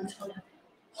能抽两台。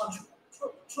哇，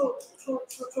出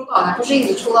到哪？不是一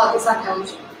直出到第3台为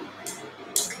止。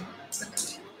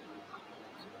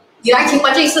你来停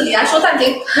吧，这一次你来说暂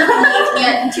停。你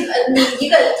停，你一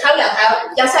个还有2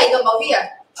台，要下一个毛病啊。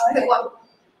可以过。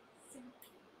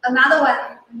Another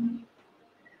one.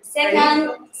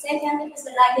 Second is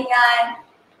the lucky guy.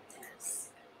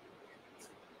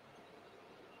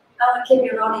 Oh, keep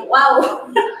it rolling. Wow.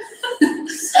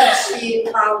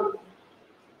 4785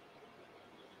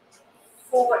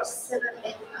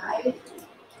 4785.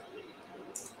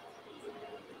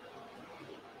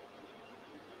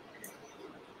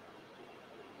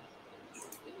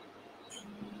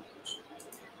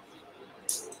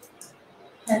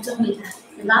 最后一台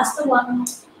the last one.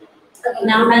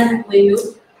 Now then will you?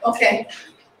 Okay.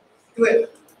 Do it.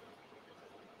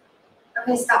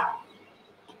 Okay, stop.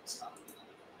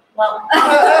 Well,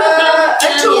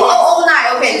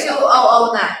 2009. Okay,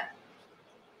 2009.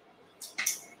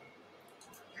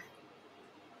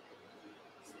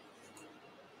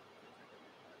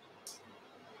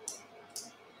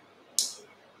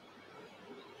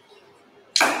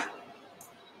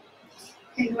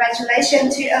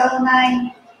 Congratulations to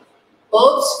 2009.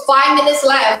 Oops, 5 minutes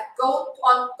left. Go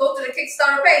to the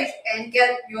Kickstarter page and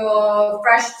get your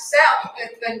fresh sale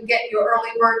and get your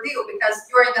early bird deal because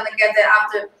you're gonna get that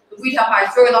after the retail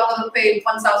price. You're not gonna pay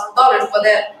 $1,000 for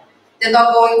that. They're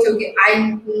not going to get.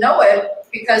 I know it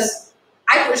because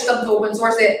I pushed them to open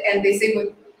source it, and they say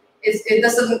it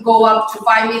doesn't go up to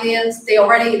 5 million. They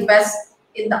already invest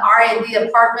in the R&D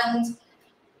department.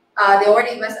 They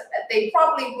already invested. They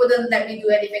probably wouldn't let me do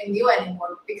anything new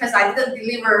anymore because I didn't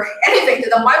deliver anything to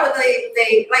them. Why would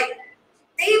they like?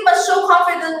 They must show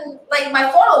confidence. Like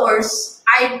my followers,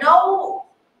 I know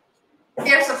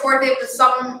they're supportive.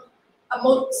 Some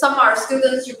are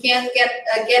students. You can't get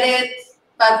it,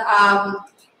 but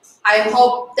I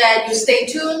hope that you stay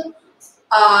tuned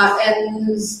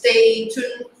and stay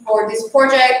tuned for this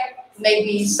project.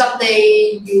 Maybe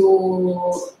someday you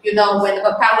know when the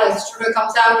propeller extruder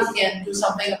comes out, you can do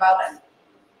something about it.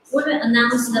 We will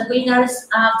announce the winners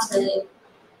after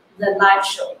the live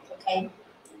show. Okay.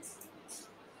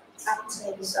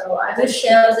 So I will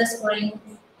share the screen.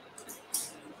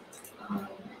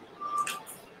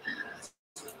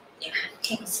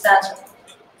 Kickstarter.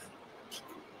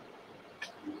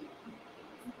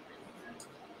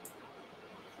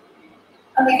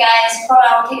 Okay, guys, for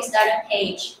our Kickstarter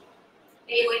page,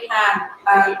 we have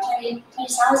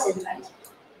 20,000, right?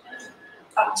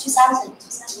 2,000,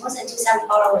 more than 2,000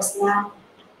 followers now.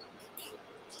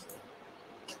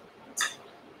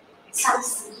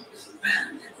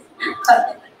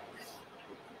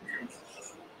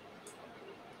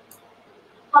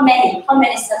 How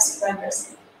many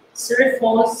subscribers?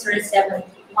 3437.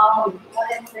 Wow.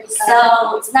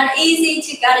 So it's not easy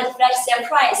to get a flash sale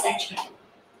price actually.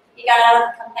 You got a lot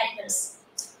of competitors.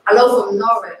 Hello from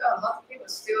Norway. Oh, a lot of people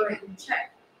still in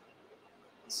Czech.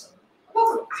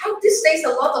 These days, a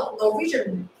lot of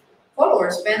Norwegian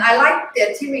followers, man. I like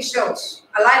their TV shows.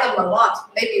 I like them a lot.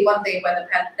 Maybe one day when the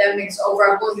pandemic's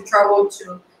over, I'm going to travel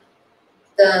to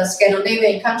the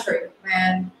Scandinavian country,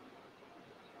 man.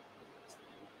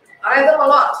 I like them a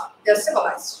lot. They're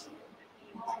civilized.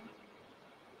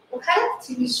 What kind of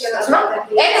TV show? 什么？哎，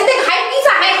那个还 B 站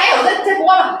还有在播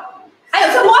吗？还有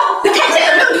在播？你看一下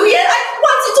有没有留言？哎，忘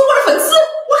记中国的粉丝，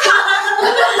我靠！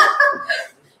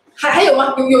还有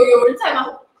吗？有人在吗？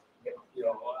有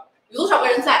啊。有多少个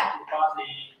人在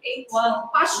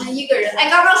81。81个人。哎，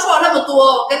刚刚说了那么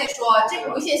多，我跟你说，这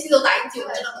个无线系统打印机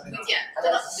我真的很推荐，真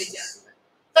的很推荐。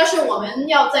但是我们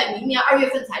要在明年2月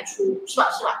份才出，是吧？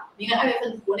明年2月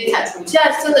份国内才出，现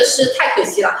在真的是太可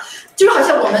惜了。就是好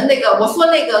像我们那个，我说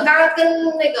那个，刚刚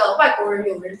跟那个外国人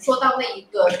有人说到那一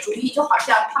个主意，就好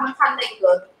像他们看那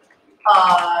个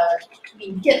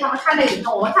影片，他们看那个影片，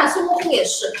我们看孙悟空也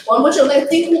是，我们不是有那个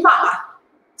金箍棒啊？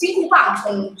金箍棒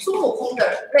从孙悟空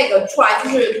的那个出来就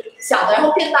是小的，然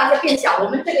后变大再变小，我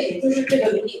们这个也就是这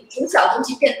个原理，从小东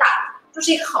西变大，就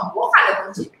是一个很魔幻的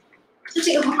东西。这是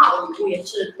一个很好的礼物，也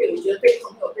是对我觉得对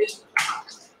朋友对很好。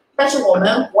但是我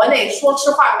们国内说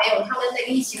实话没有他们那个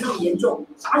疫情那么严重，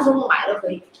啥时候买都可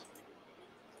以。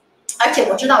而且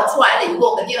我知道出来了以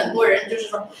后，肯定很多人就是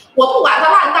说，我不管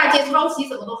他烂大街抄袭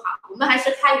怎么都好，我们还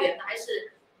是开源的，还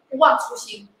是不忘初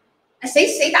心。哎，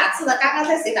谁打字的？刚刚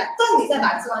在谁打？这是你在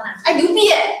打字吗？哎，牛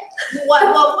逼！我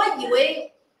以为。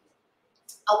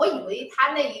我以为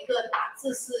他那一个打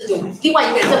字是有另外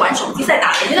一个人在玩手机在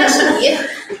打的，原来是你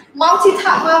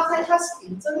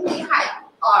multitasking 真厉害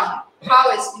啊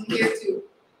 ！Carl is in here too.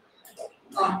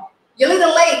 You're a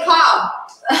little late, Carl.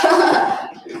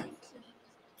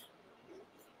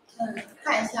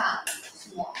 看一下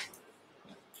什么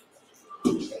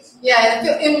 ？Yeah,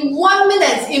 in 1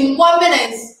 minute,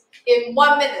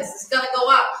 it's gonna go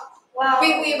up. Wow. We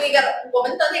got 我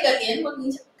们的那个联盟影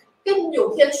响。跟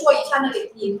有天说一下那个，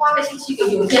你发个信息给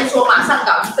有天说，马上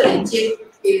搞一个链接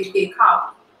给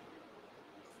靠。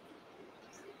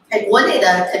哎，国内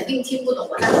的肯定听不懂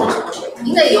我在说什么，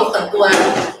应该有很多人，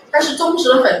但是忠实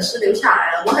的粉丝留下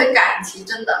来了，我很感激，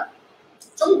真的。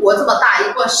中国这么大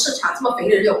一个市场，这么肥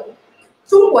的肉，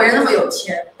中国人那么有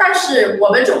钱，但是我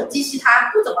们这种机器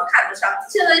它不怎么看得上。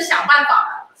现在想办法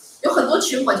了，有很多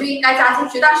群我就应该加进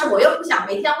去，但是我又不想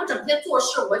每天我整天做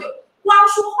事，我就。光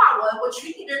说话，我群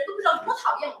里的人都不知道多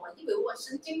讨厌我，以为我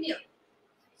神经病。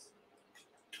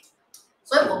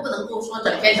所以我不能够说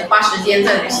整天只花时间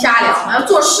在这里瞎聊，我们要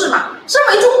做事嘛。身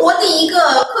为中国第一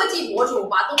个科技博主，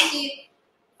把东西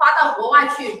发到国外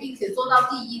去，并且做到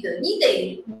第一的，你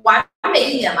得完美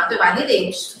一点嘛，对吧？你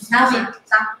得参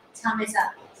与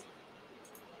下。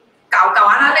搞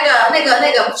完了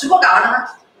那个直播搞完了吗？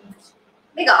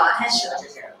没搞完，开始了，这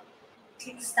是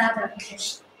Kickstarter 开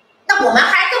始。那我们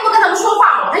还跟不跟他们说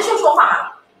话吗？我还需要说话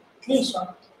吗？可以说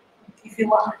 ，if you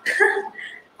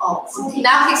want。Oh,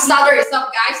 now Kickstarter is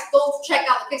up, guys. Go check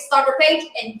out the Kickstarter page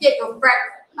and get your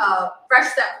fresh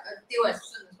stuff. Do it.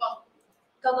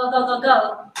 Go.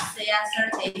 See ya,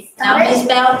 30. Now it's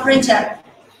spell printer.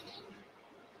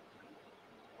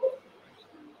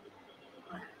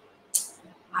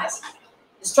 Nice.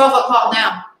 It's 12 o'clock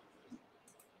now.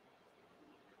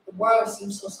 The world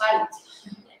seems so silent.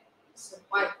 So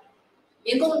quiet.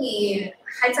 员工，你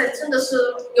还在真的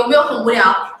是有没有很无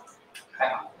聊？还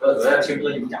好，我听不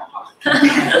到你们讲话。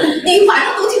你反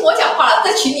正都听我讲话了，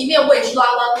在群里面我也是唠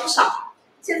了不少。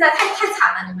现在太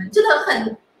惨了，你们真的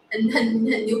很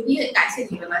牛逼，很感谢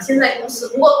你们了。现在公司，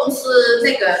不过公司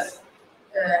那个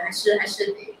还是得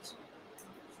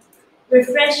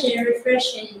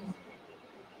refreshing。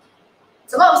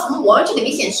什么？我这里没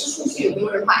显示数据，有没有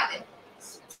人买的？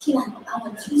听完我把我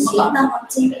的鞋当我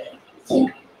这个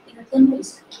天那个登录一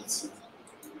下，一起。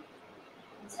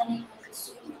你才能开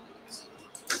始。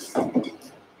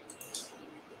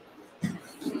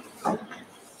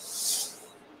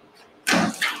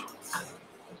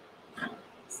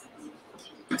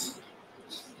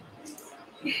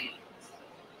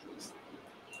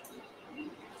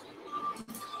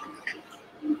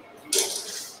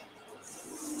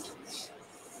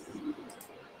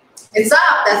It's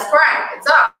up. That's right. It's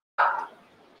up.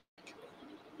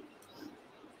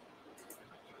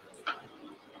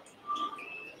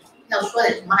 要说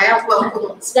点什么？还要问互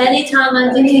动。Spending time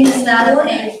on the Kickstarter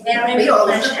page very 没有了，我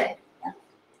refreshing.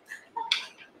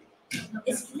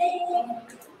 It's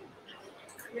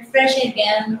refreshing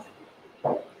again.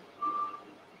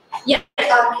 Yeah.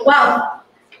 Wow.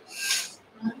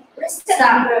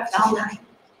 Stop. 然后呢？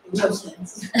没有钱。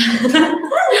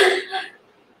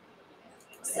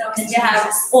So can you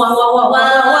have wow.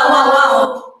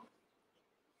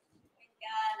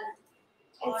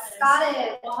 It's got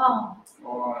it. Wow.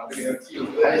 哇，这个技术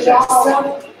还是 Wow,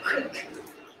 quick.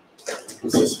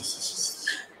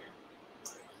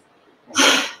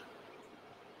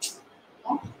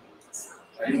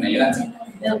 哎没了。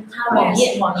没有，它网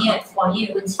页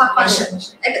有问题。发生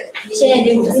那个现在已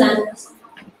经53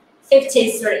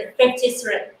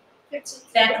 53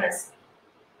 backers，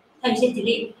 它有些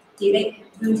delay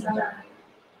问题的。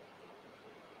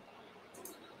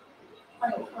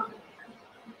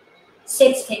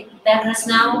60 backers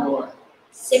now.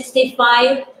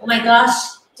 65. Oh my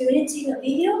gosh. Do we need to take a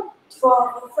video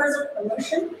for further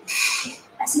promotion?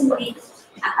 I think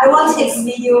I want to take a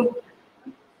video.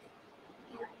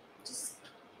 Just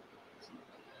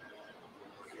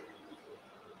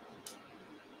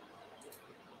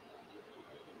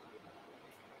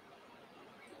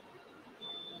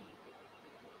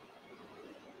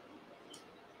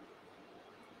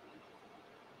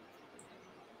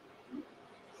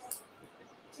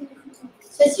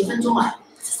这几分钟啊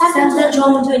3分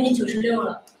钟就已经96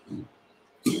了。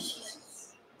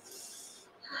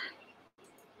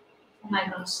Oh my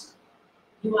gosh,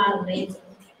 you are amazing.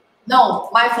 No,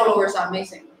 my followers are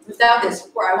amazing. Without their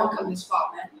support, I won't come this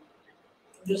far, man.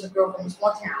 I'm just a girl from a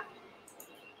small town.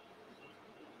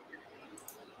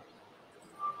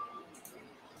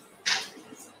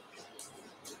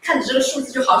 看着这个数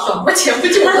字就好爽，我钱不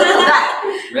进我的口袋。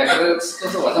没，都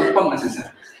是我这么蹦的，真是。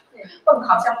对，蹦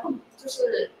好像蹦就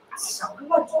是小个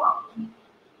乱撞。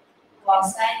哇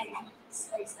塞，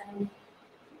塞塞。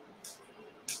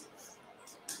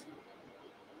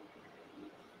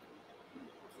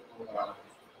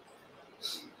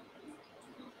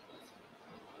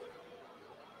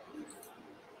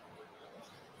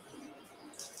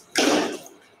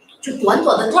就短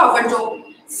短的多少分钟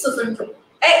？4分钟。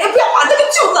哎，不要把这个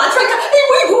旧拿出来看，哎，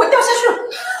我以为我掉下去了。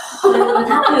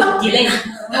它会有 delay，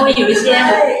 它会有一些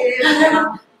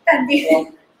淡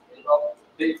定。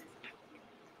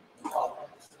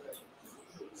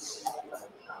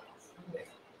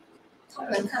他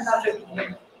们能看到这个评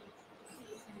论。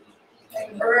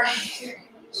Alright,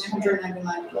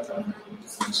 199.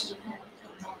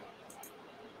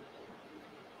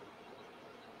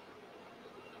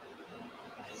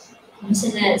 我们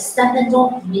现在3分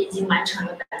钟，我们已经完成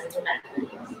了100%。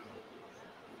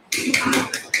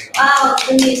哇，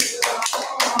真的是。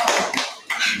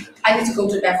I need to go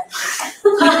to the bathroom.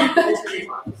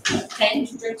 Okay.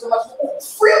 To drink so much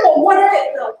freedom water.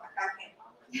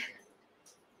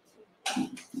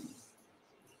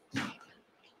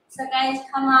 So guys,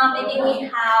 come on, maybe we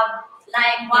have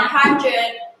like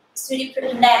 100 3D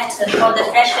print left for the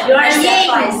fresh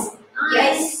price.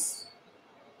 Yes.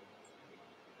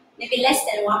 Maybe less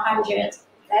than 100.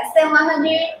 Less than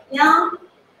 100? Yeah.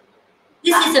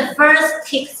 This is the first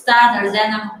Kickstarter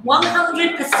that I'm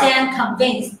 100%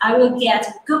 convinced I will get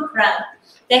a good grant.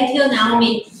 Thank you,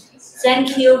 Naomi.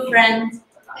 Thank you, friend.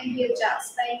 Thank you, Job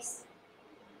Space.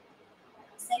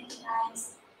 Thank you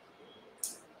guys.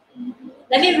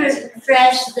 Let me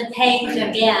refresh the page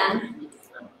again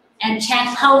and check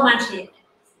how much it is.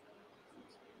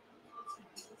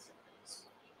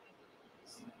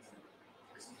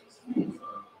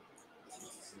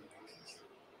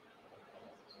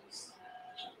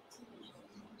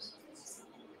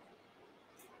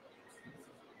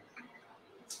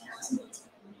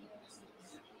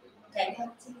 Okay.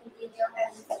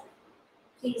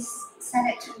 Please send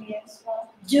it to me as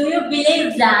well. Do you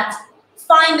believe that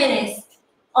 5 minutes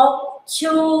of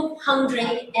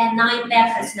 209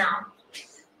 backers now?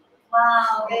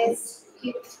 Wow. Let's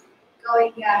keep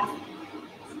going up.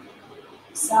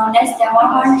 So less than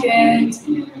 100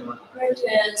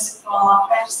 purchase for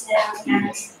fresh sale,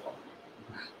 guys.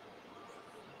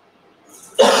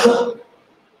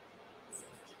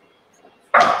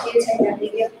 Do you take that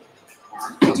video?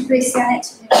 Could you please send it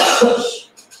to me?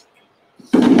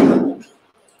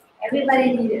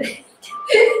 Everybody need it.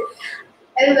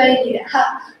 Everybody need it.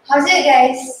 How's it,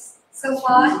 guys? So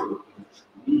far?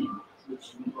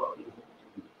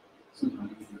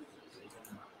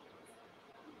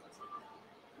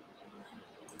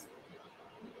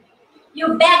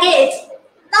 You bag it.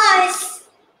 Nice.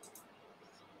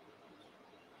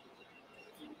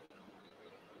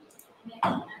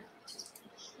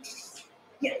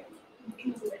 Yeah, you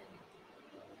can do it.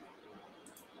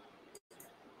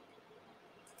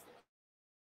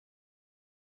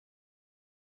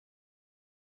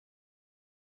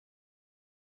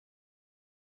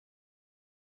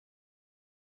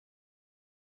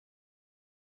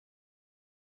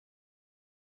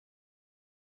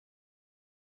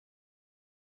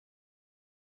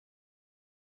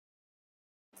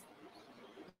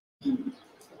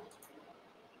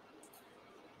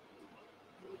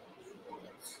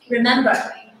 Remember,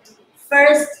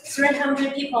 first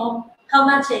 300 people, how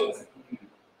much is?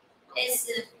 It's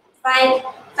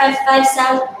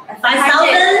 5,000.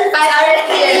 5,000?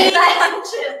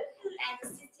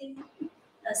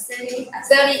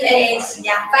 38.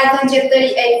 Yeah.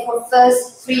 538 for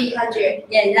first 300.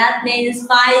 Yeah, that means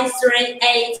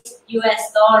 538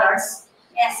 US dollars.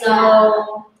 Yes.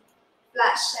 So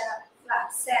Flash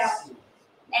sale.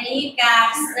 And you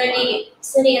got $30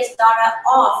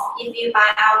 off if you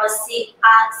buy our 6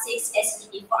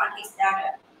 SGD for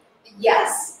Kickstarter.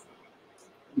 Yes.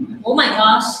 oh my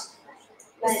gosh,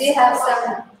 We still have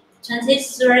some.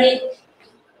 23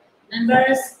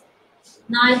 members,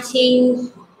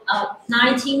 19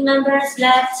 members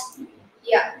left.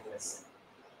 Yeah.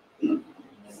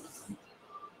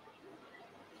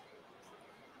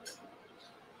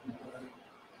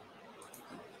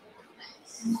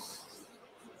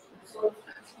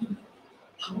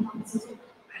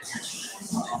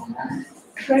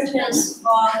 Purchase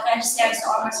for fresh sales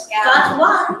almost Got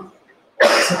one.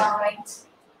 Sorry.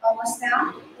 Almost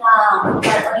now. Wow,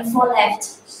 but only 4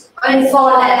 left. Only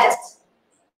 4 left.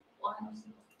 One.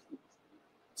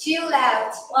 2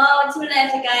 left. Wow, 2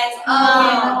 left, guys.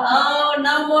 Oh, Oh,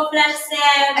 no more flash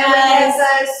sale, And we have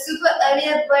guys. a super early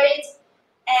bird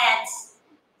At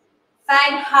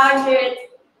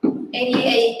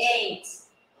 588.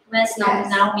 Where's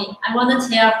Naomi? I want to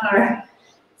tell her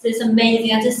this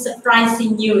amazing and this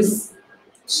surprising news.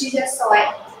 She just saw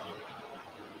it.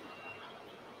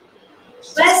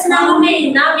 Where's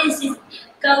Naomi? Naomi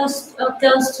goes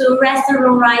to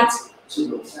restaurant, right?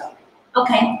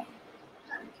 Okay.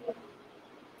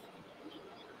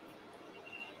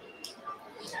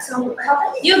 So how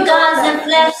many You got the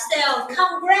flash sale.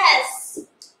 Congrats!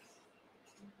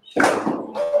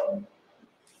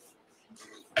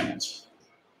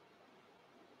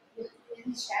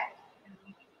 check?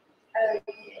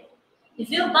 If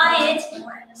you buy it,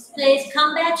 please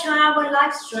come back to our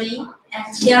live stream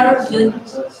and share good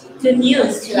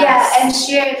news to Yeah, us. and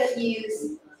share the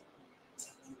news.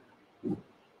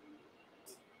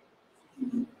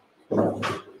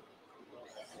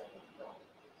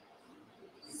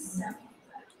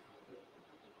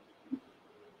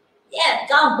 Yeah,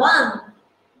 got one.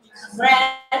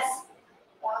 Congrats.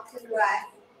 Well, congrats.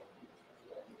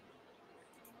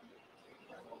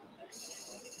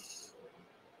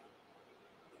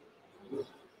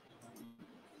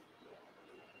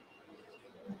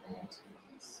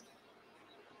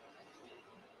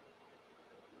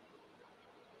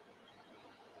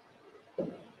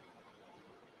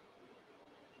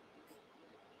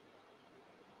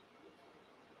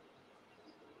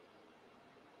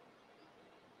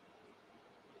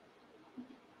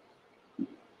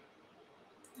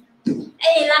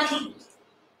 Grevil.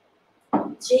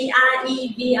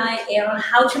 Grevil.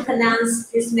 How to pronounce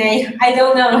his name? I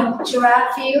don't know.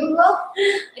 Grevil.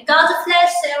 I got a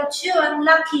flash sale too. I'm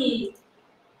lucky.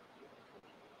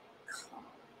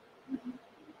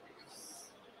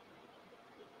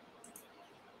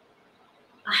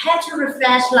 I had to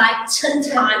refresh like 10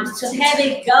 times to have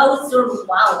it go through.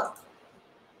 Wow.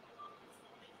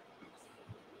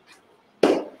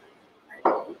 Are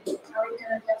we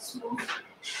gonna just move?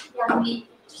 Yummy.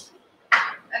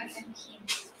 Okay.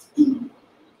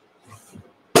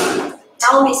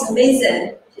 Naomi is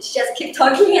amazing. She just keep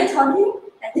talking and talking.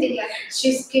 I think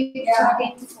she's keeping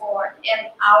talking for an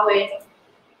hour.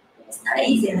 It's not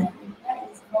easy. That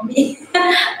is for me.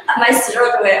 My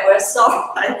throat will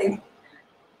sore, I think.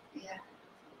 Yeah.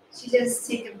 She just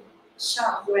take a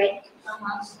short break.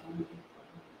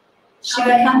 She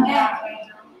will come back.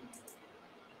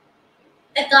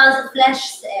 I got a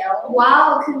flash sale.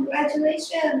 Wow,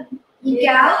 congratulations. You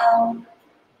got?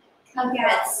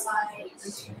 Congrats.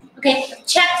 Okay,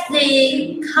 check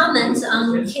the comments on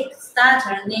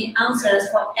Kickstarter. The answers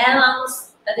for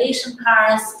Elon's edition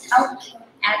cards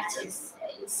active.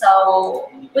 So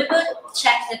we will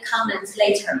check the comments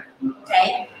later.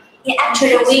 Okay. Yeah,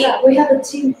 actually, We have a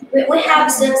team. we have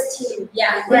sales team.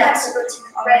 Yeah, We have great. super team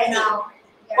Right already. now.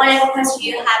 Yes. Whatever question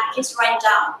you have, please write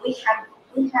down. We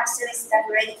have sales staff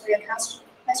ready for your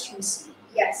questions.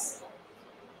 Yes.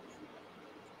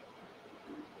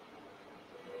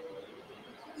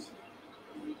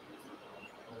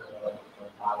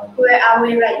 Where are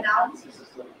we right now?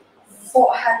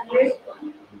 400.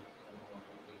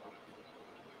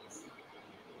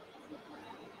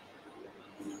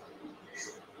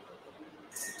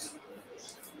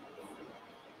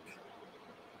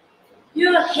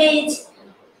 You hate.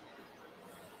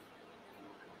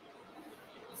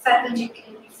 500K.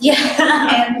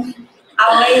 Yeah. And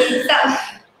our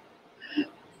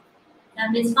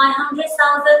That means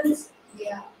 500,000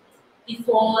 yeah.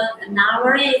 before an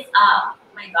hour is up.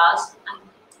 Oh my gosh.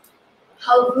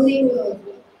 Hopefully we'll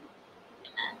do.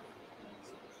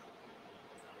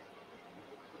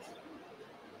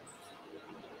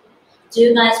 Do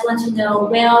you guys want to know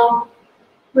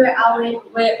Where are we?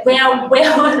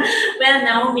 where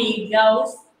Naomi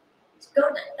goes? Go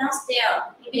downstairs.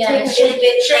 Maybe Yeah, take a little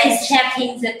bit she's rest.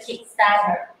 checking the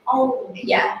Kickstarter. Oh,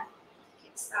 Yeah.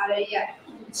 Kickstarter, yeah.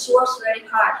 she works very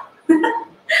hard.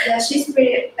 Yeah, she's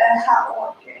pretty hard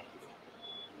worker.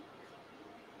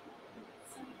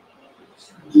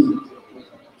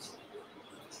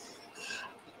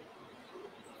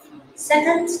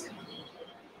 Second,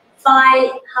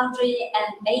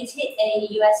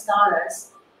 $588.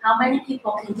 How many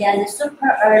people can get the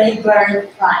super early bird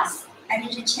price? I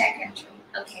need to check actually.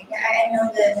 Okay. Yeah, I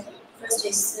know the first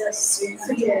is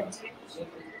 300.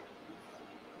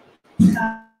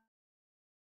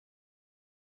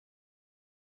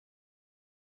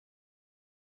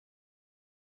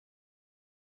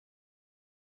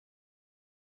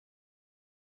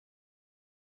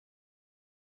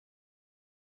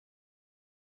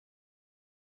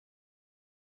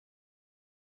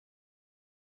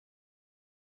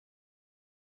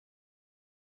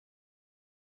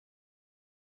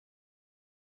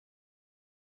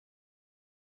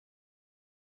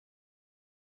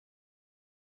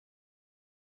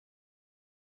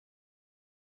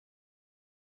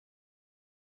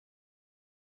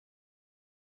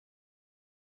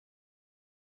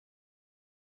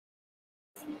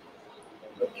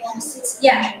 Yeah, 600.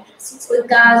 Yeah. We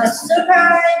got the super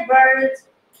early bird.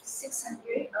 600.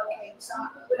 Okay, so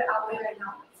where are we right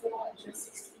now?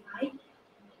 469.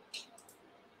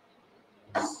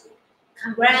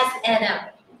 Congrats, Adam.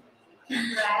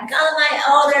 Right. Got my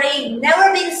ordering.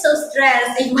 Never been so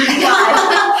stressed in my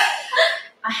life.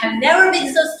 I have never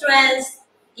been so stressed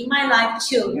in my life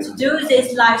too to do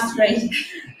this live stream.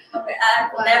 Okay, I'm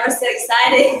never so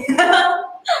excited. You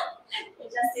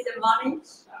just see the money,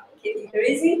 keep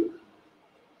increasing.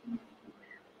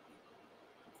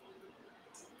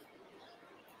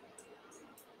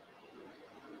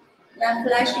 Yeah,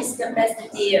 Flash is the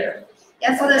best deal.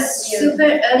 Yeah, for the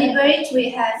super early bird, we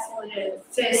have for the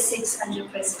first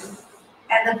 600%.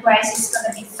 And the price is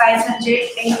going to be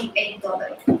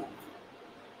 $588.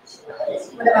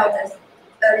 What about the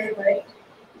early bird?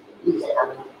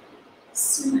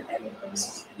 Super early bird.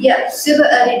 Yeah, super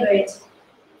early bird.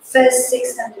 First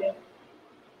 600%.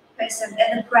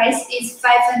 And the price is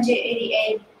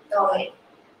 $588.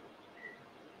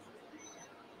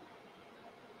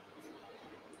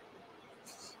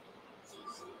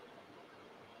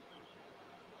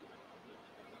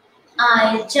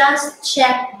 I just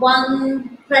checked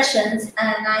one questions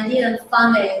and I didn't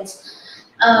find it.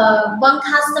 one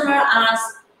customer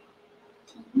asked,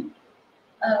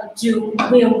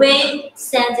 will we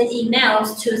send the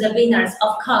emails to the winners?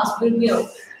 Of course, we will.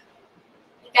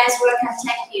 You guys will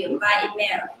contact you by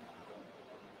email.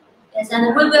 Yes,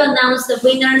 and we will announce the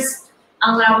winners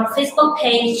on our Facebook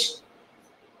page.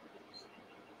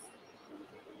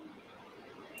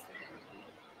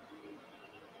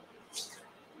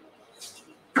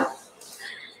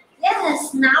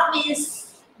 Yes, now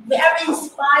it's very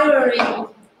inspiring.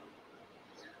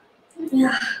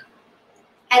 Yeah.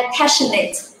 And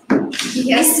passionate.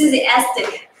 Yes.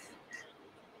 Enthusiastic.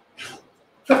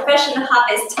 Professional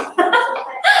hobbyist.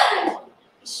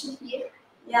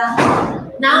 Yeah.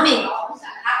 Naomi,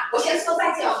 我先说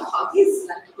再见，不好意思，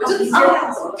我就直接走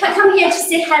了。 Come here to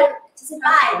say hello, to say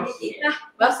bye, maybe.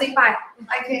 我要 say bye。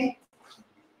OK。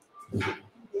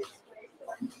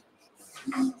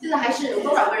现在还是有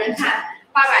多少个人看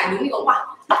806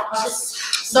哇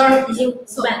？Sorry， 已经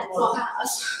500多了。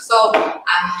So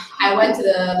I went to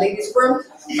the ladies' room,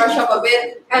 brush up a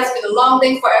bit. It's been a long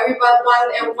day for everyone.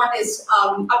 Everyone is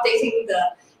updating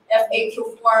the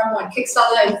FAQ form on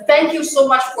Kickstarter, and thank you so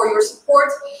much for your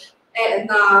support. And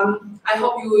I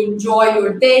hope you enjoy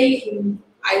your day.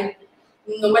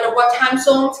 No matter what time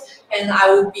zone, and I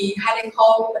will be heading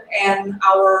home, and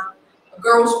our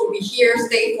girls will be here,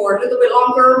 stay for a little bit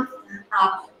longer.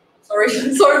 Sorry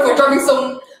for dropping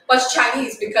so much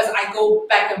Chinese because I go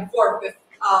back and forth with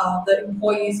the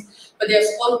employees, but they're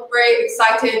all very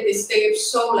excited. They stay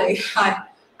so late.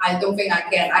 I don't think I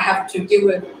can. I have to deal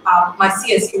with my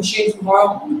CNC machine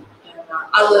tomorrow and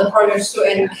other projects too,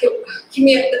 and keep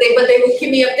me updated. But they will keep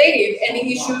me updated.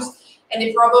 Any issues,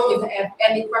 any problem, if they have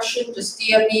any question, just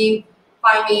DM me,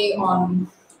 find me on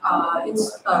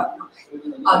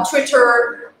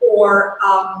Twitter or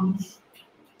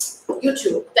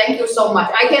YouTube. Thank you so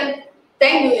much. I can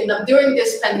thank you during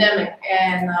this pandemic,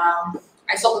 and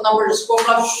I saw the numbers just go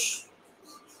up.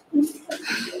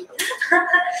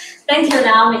 Thank you,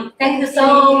 Naomi. Thank you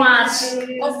so much.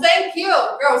 Oh, thank you,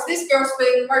 girls. This girl's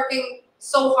been working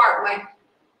so hard. Like,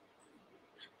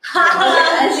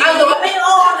 I'm the way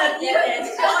all the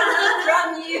yes,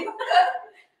 from you.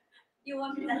 You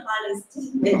want the hardest,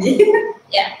 maybe.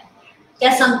 Yeah.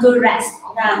 Get some good rest.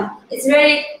 It's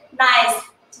very nice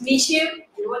to meet you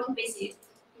and working with you.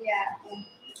 Yeah.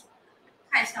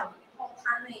 看一下我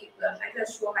他那个还在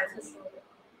说。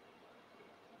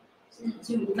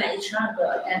就512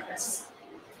个 address，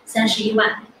 31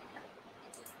万。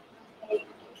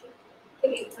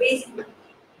Please.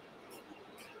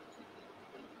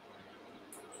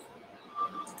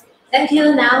 Thank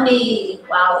you, Naomi.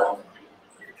 Wow.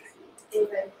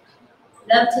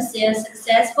 Love to see a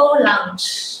successful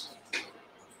launch.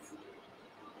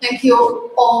 Thank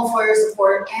you all for your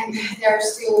support, and there are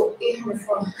still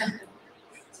 804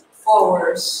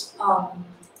 followers.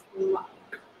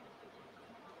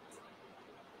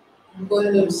 I'm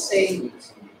going to say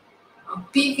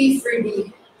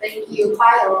BV3D. Thank you.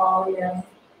 Bye all. Yeah.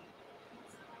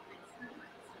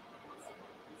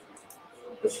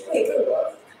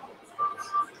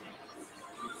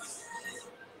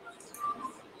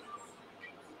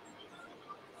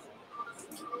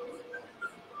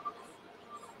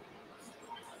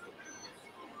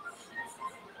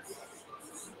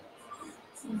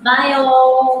 Bye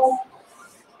all.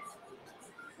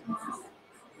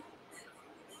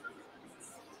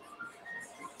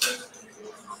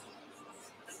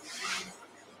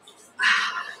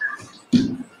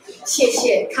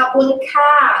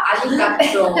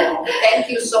 Thank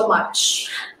you so much.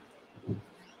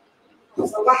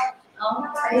 走吧。好，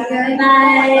拜拜拜。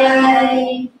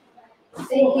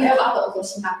我要把我的核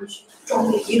心拿回去。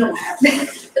终于弄来了，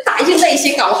打印那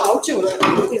些搞了好久了，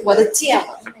我的剑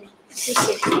了。谢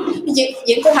谢。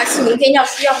员工还是明天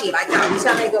需要你来搞一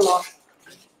下那个咯。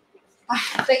哎，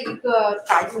这一个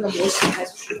打印的模型还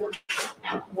是需要，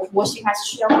模型还是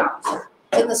需要搞一下。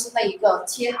真的是那一个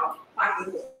切好发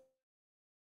给我。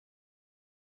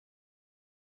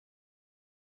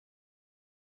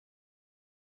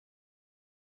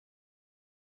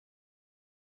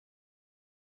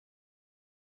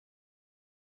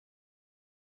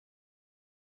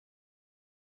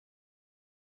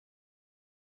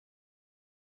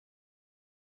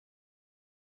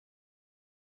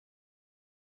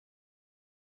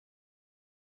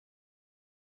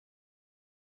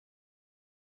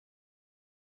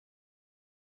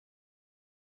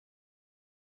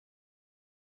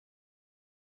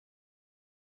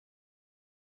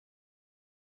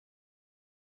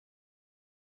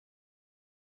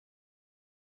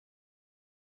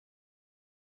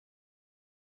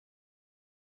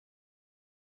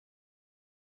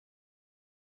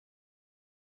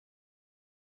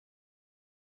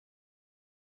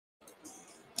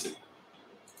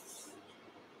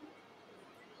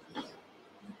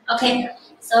Okay,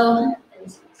 so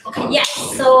yes,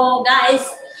 so guys,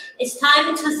 it's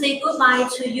time to say goodbye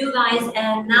to you guys,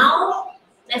 and now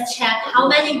let's check how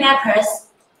many backers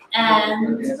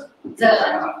and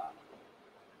the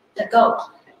goal.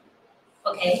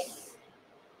 Okay.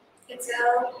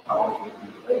 So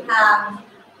we have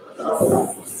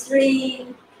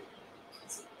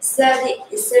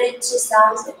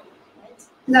 32,000.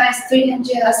 No, it's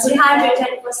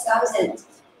 324,000.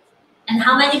 And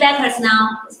how many backers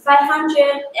now?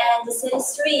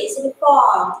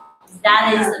 534.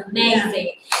 That is amazing.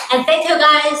 And thank you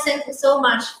guys. Thank you so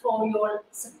much for your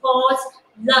support,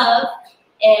 love,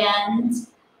 and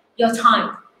your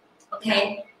time.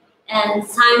 Okay. And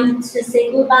it's time to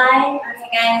say goodbye. Okay,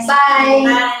 guys. Bye.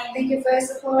 Bye. Thank you for your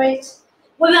support.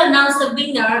 We will announce the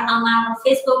winner on our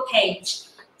Facebook page.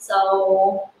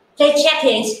 So please check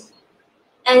it.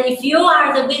 And if you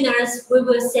are the winners, we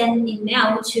will send an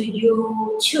email to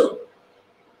you too.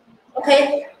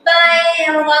 Okay. Bye,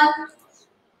 everyone.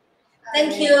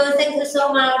 Thank you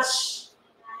so much.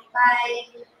 Bye.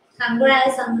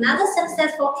 Congrats on another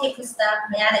successful Kickstarter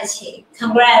Creality.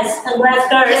 Congrats,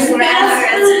 girls.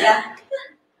 Yeah.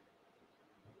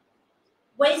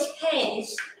 Which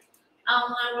page?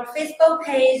 On our Facebook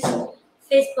page,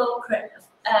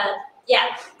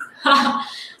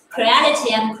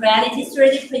 Creality and Creality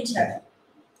 3D printer.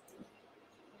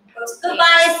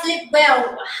 Goodbye, sleep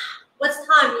well. What's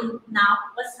time now?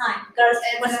 What's time, girls?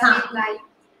 What's time? Midnight.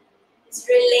 It's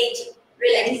really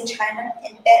late in China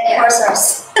and bad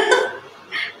parcels.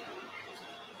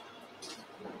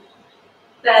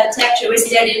 But actually, we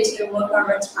still need to work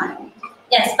overtime.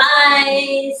 Yes,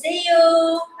 bye. See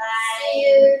you. Bye. See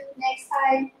you next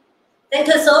time. Thank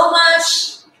you so